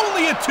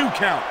 only a 2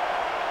 count.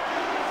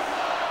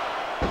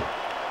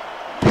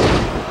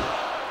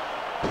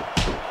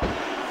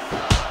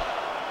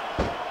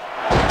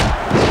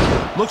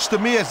 Looks to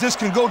me as this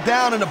can go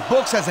down in the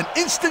books as an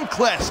instant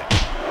classic.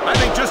 I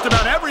think just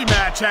about every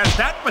match has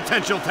that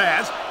potential,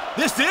 Taz.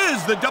 This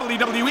is the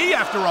WWE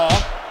after all.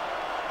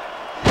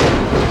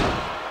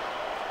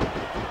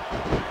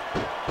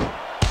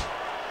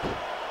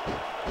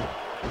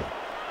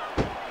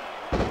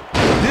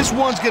 This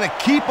one's gonna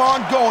keep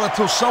on going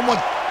until someone...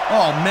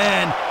 Oh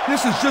man,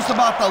 this is just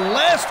about the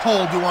last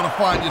hold you want to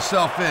find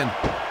yourself in.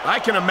 I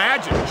can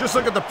imagine. Just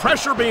look at the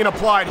pressure being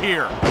applied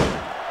here.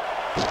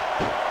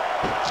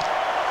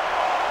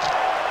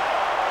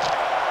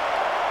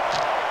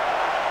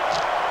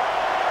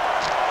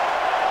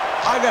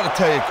 I gotta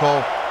tell you,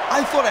 Cole, I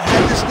thought I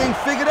had this thing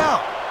figured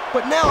out,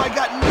 but now I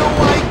got no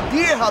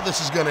idea how this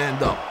is gonna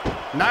end up.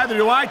 Neither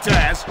do I,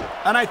 Taz,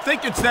 and I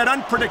think it's that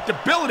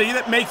unpredictability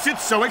that makes it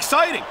so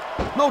exciting.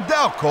 No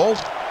doubt, Cole.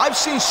 I've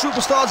seen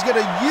superstars get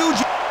a huge...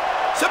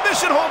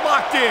 Submission hold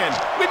locked in.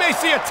 We may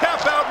see a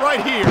tap out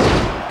right here.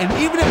 And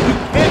even if you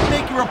can't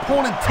make your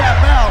opponent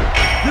tap out,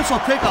 this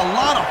will take a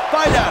lot of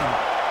fight out of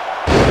him.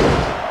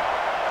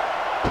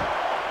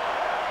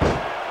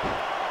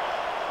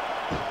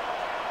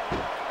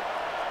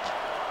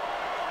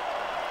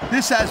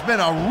 This has been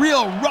a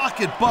real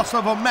rocket bus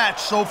of a match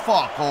so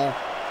far, Cole.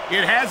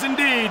 It has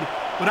indeed,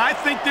 but I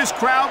think this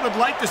crowd would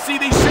like to see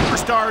these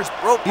superstars.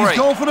 Rope break. He's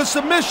going for the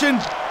submission.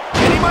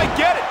 And he might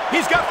get it.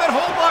 He's got that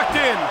hold locked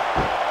in.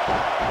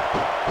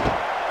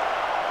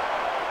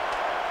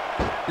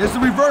 There's the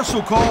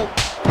reversal, Cole.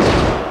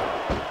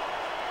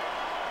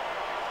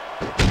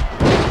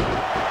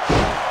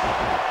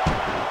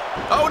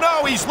 Oh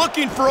no, he's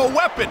looking for a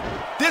weapon.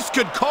 This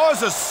could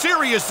cause a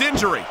serious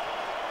injury.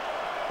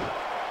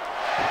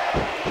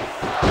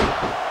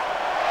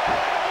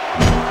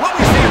 What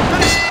we see a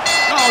finish?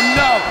 Oh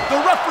no,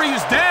 the referee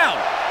is down.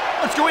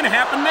 What's going to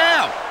happen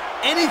now?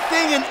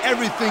 Anything and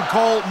everything,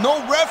 Cole.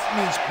 No ref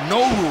means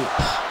no rules.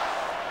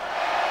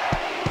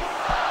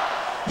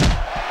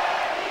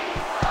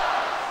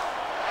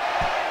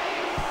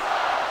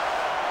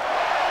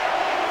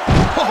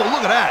 Oh,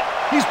 look at that.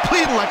 He's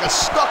pleading like a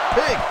stuck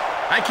pig.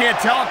 I can't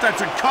tell if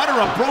that's a cut or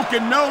a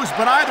broken nose,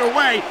 but either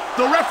way,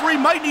 the referee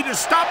might need to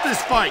stop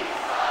this fight.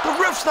 The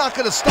ref's not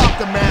going to stop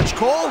the match,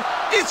 Cole.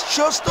 It's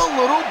just a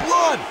little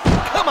blood.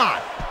 Come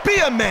on, be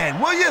a man,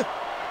 will you?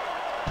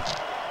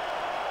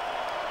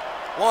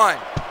 1,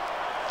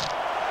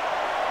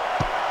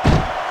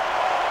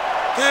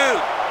 2.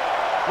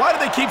 Why do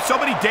they keep so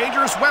many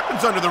dangerous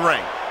weapons under the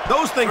ring?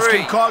 Those things 3.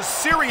 can cause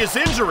serious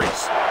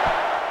injuries.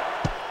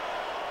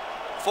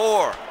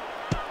 4,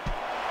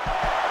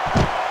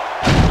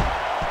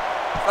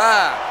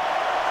 5.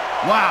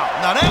 Wow,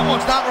 now that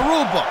one's not in the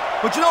rule book.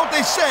 But you know what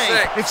they say?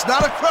 6. It's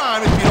not a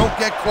crime if you don't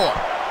get caught.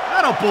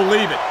 I don't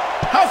believe it.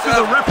 How could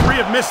the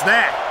referee have missed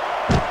that?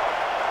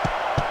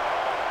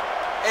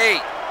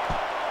 8,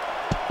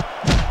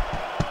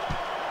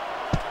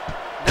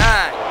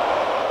 9.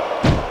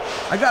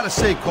 I gotta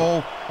say,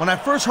 Cole, when I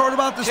first heard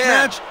about this 10.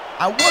 match,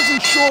 I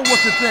wasn't sure what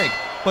to think.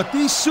 But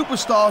these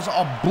superstars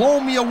are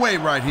blowing me away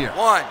right here.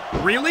 1.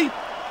 Really?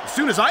 As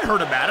soon as I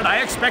heard about it, I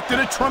expected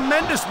a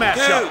tremendous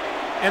matchup. 2.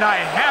 And I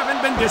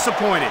haven't been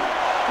disappointed.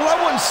 Well, I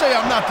wouldn't say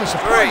I'm not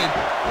disappointed.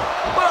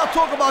 3. But I'll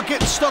talk about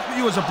getting stuck with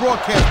you as a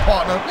broadcast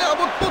partner. Yeah,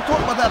 we'll talk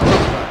about that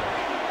another time.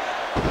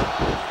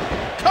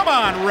 Come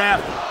on, ref.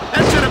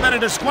 That should have been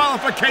a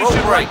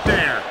disqualification right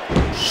there.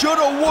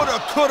 Shoulda, woulda,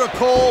 coulda,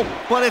 Cole,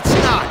 but it's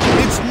not.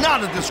 It's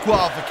not a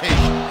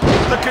disqualification.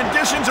 The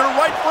conditions are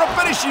right for a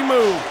finishing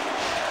move.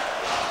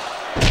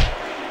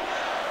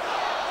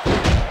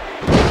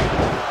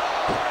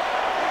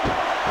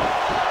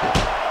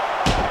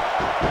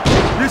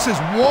 This is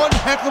one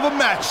heck of a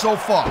match so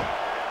far.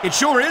 It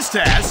sure is,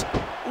 Taz.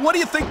 What do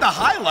you think the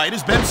highlight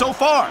has been so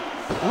far?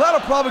 Well,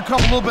 that'll probably come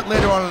a little bit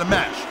later on in the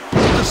match.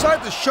 You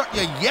decide to shut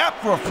your yap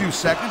for a few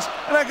seconds,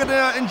 and I can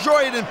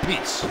enjoy it in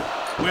peace.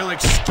 Well,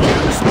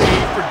 excuse me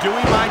for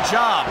doing my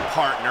job,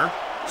 partner.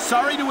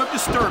 Sorry to have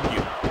disturbed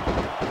you.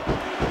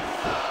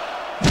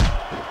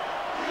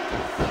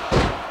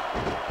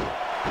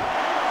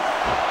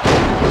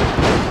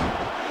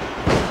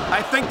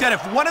 I think that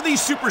if one of these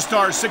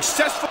superstars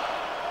successfully...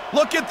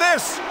 Look at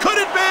this! Could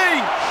it be?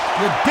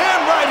 You're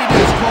damn right it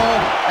is,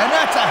 Cole, and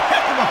that's a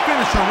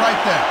pressure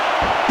right there.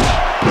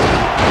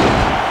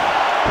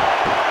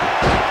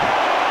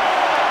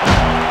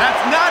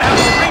 That's not how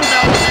the ring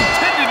bell was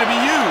intended to be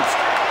used.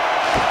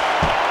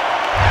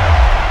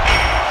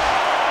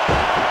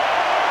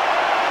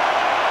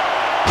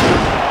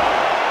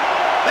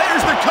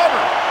 There's the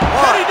cover.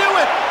 Can he do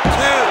it?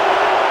 2,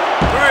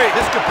 3.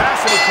 This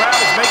capacity crowd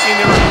is making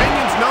their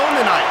opinions known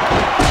tonight.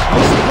 No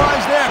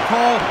surprise there,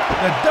 Cole.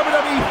 The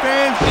WWE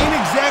fans ain't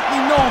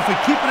exactly known for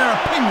keeping their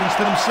opinions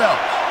to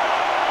themselves.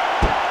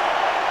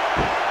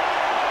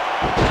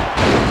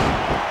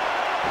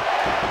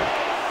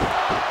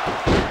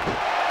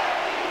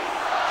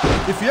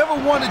 If you ever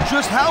wondered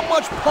just how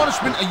much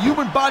punishment a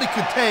human body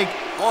could take,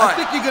 I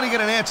think you're going to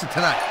get an answer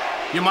tonight.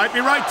 You might be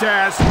right,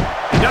 Taz.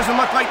 It doesn't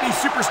look like these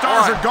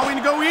superstars are going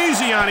to go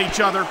easy on each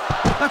other.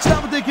 That's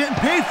not what they're getting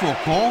paid for,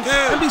 Cole.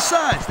 And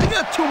besides, they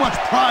got too much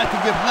pride to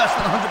give less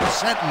than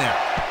 100% in there.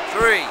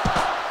 3,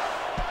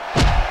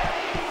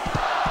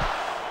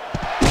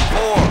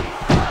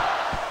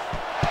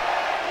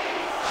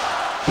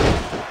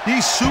 4.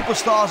 These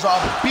superstars are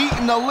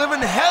beating the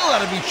living hell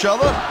out of each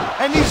other,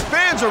 and these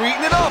fans are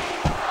eating it up.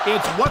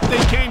 It's what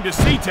they came to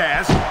see,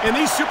 Taz, and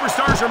these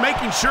superstars are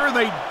making sure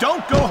they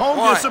don't go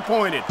home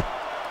disappointed.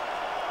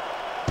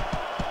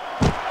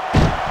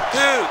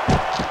 2,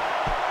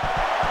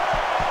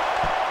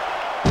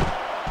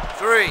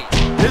 3.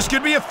 This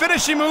could be a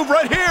finishing move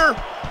right here.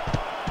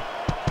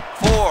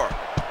 4,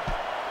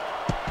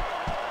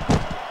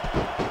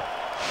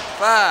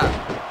 5.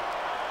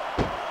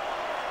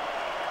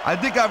 I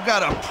think I've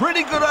got a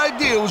pretty good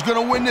idea who's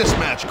going to win this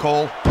match,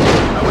 Cole.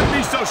 I wouldn't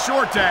be so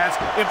sure, Taz.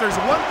 If there's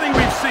one thing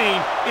we've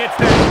seen, it's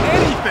that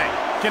anything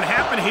can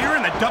happen here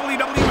in the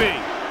WWE.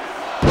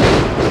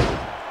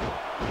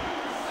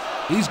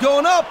 He's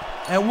going up,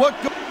 and what?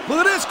 Look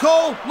at this,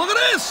 Cole. Look at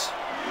this.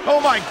 Oh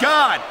my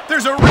God!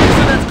 There's a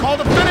reason it's called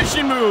a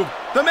finishing move.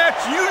 The match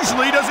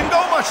usually doesn't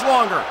go much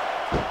longer.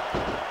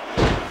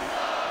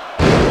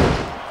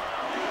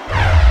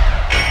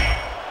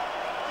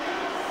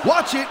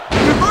 Watch it. He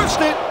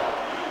reversed it.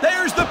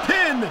 There's the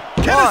pin.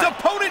 Can his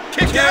opponent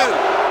kick out?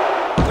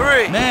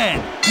 3.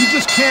 Man, you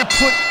just can't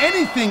put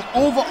anything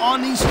over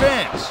on these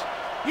fans.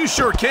 You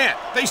sure can't.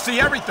 They see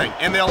everything,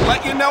 and they'll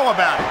let you know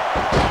about it.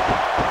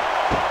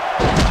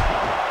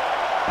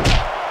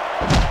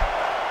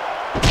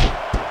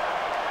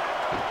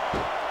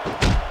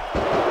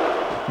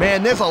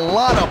 Man, there's a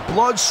lot of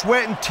blood,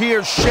 sweat, and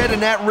tears shed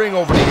in that ring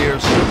over the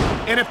years.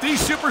 And if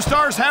these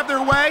superstars have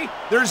their way,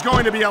 there's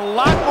going to be a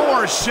lot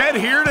more shed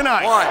here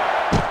tonight. 1,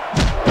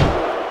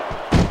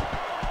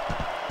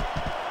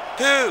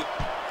 2.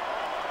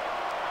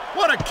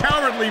 What a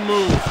cowardly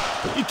move.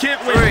 You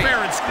can't win fair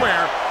and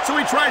square, so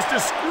he tries to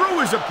screw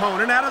his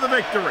opponent out of the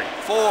victory.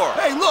 4.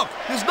 Hey, look,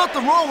 there's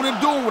nothing wrong with him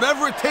doing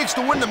whatever it takes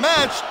to win the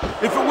match.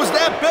 If it was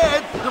that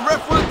bad, the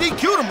ref would have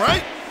DQ'd him,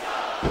 right?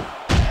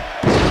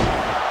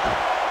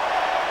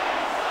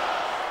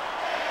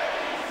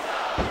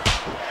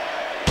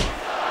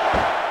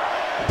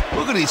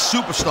 Look at these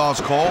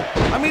superstars, Cole.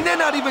 I mean, they're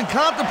not even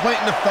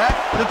contemplating the fact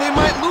that they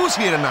might lose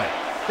here tonight.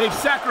 They've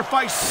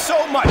sacrificed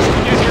so much to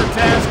get here,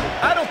 Taz.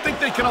 I don't think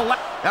they can allow...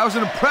 That was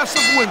an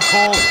impressive win,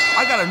 Cole.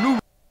 I got a new...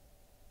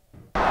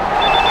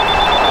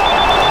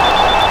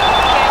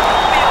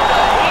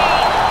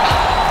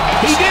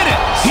 He did it!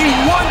 He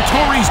won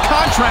Tori's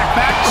contract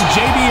back from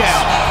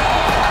JBL.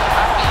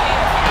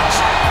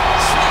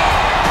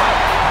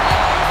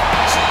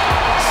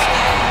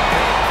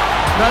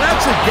 Now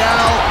that's a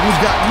gal who's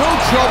got no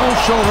trouble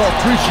showing her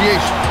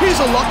appreciation. He's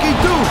a lucky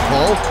dude,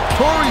 Cole.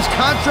 Tori's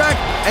contract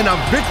and a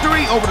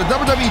victory over the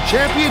WWE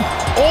champion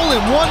all in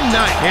one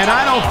night. And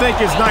I don't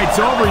think his night's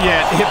over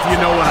yet, if you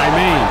know what I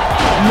mean.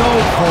 No,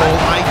 Cole,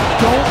 I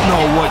don't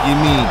know what you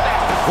mean.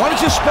 Why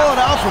don't you spell it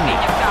out for me?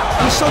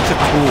 You're such a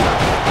fool.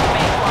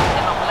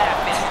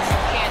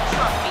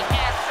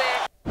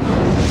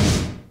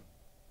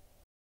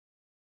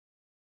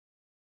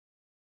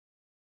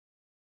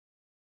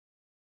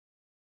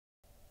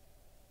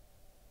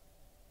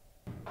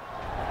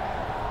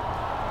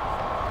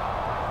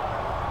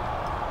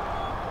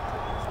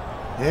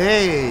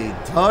 Hey,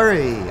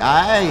 Tori,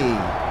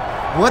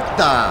 what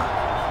the?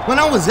 When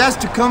I was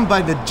asked to come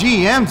by the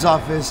GM's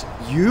office,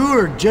 you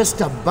were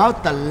just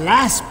about the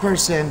last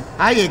person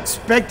I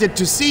expected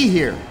to see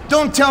here.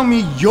 Don't tell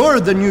me you're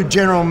the new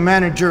general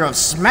manager of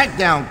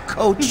Smackdown,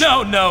 coach.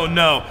 No.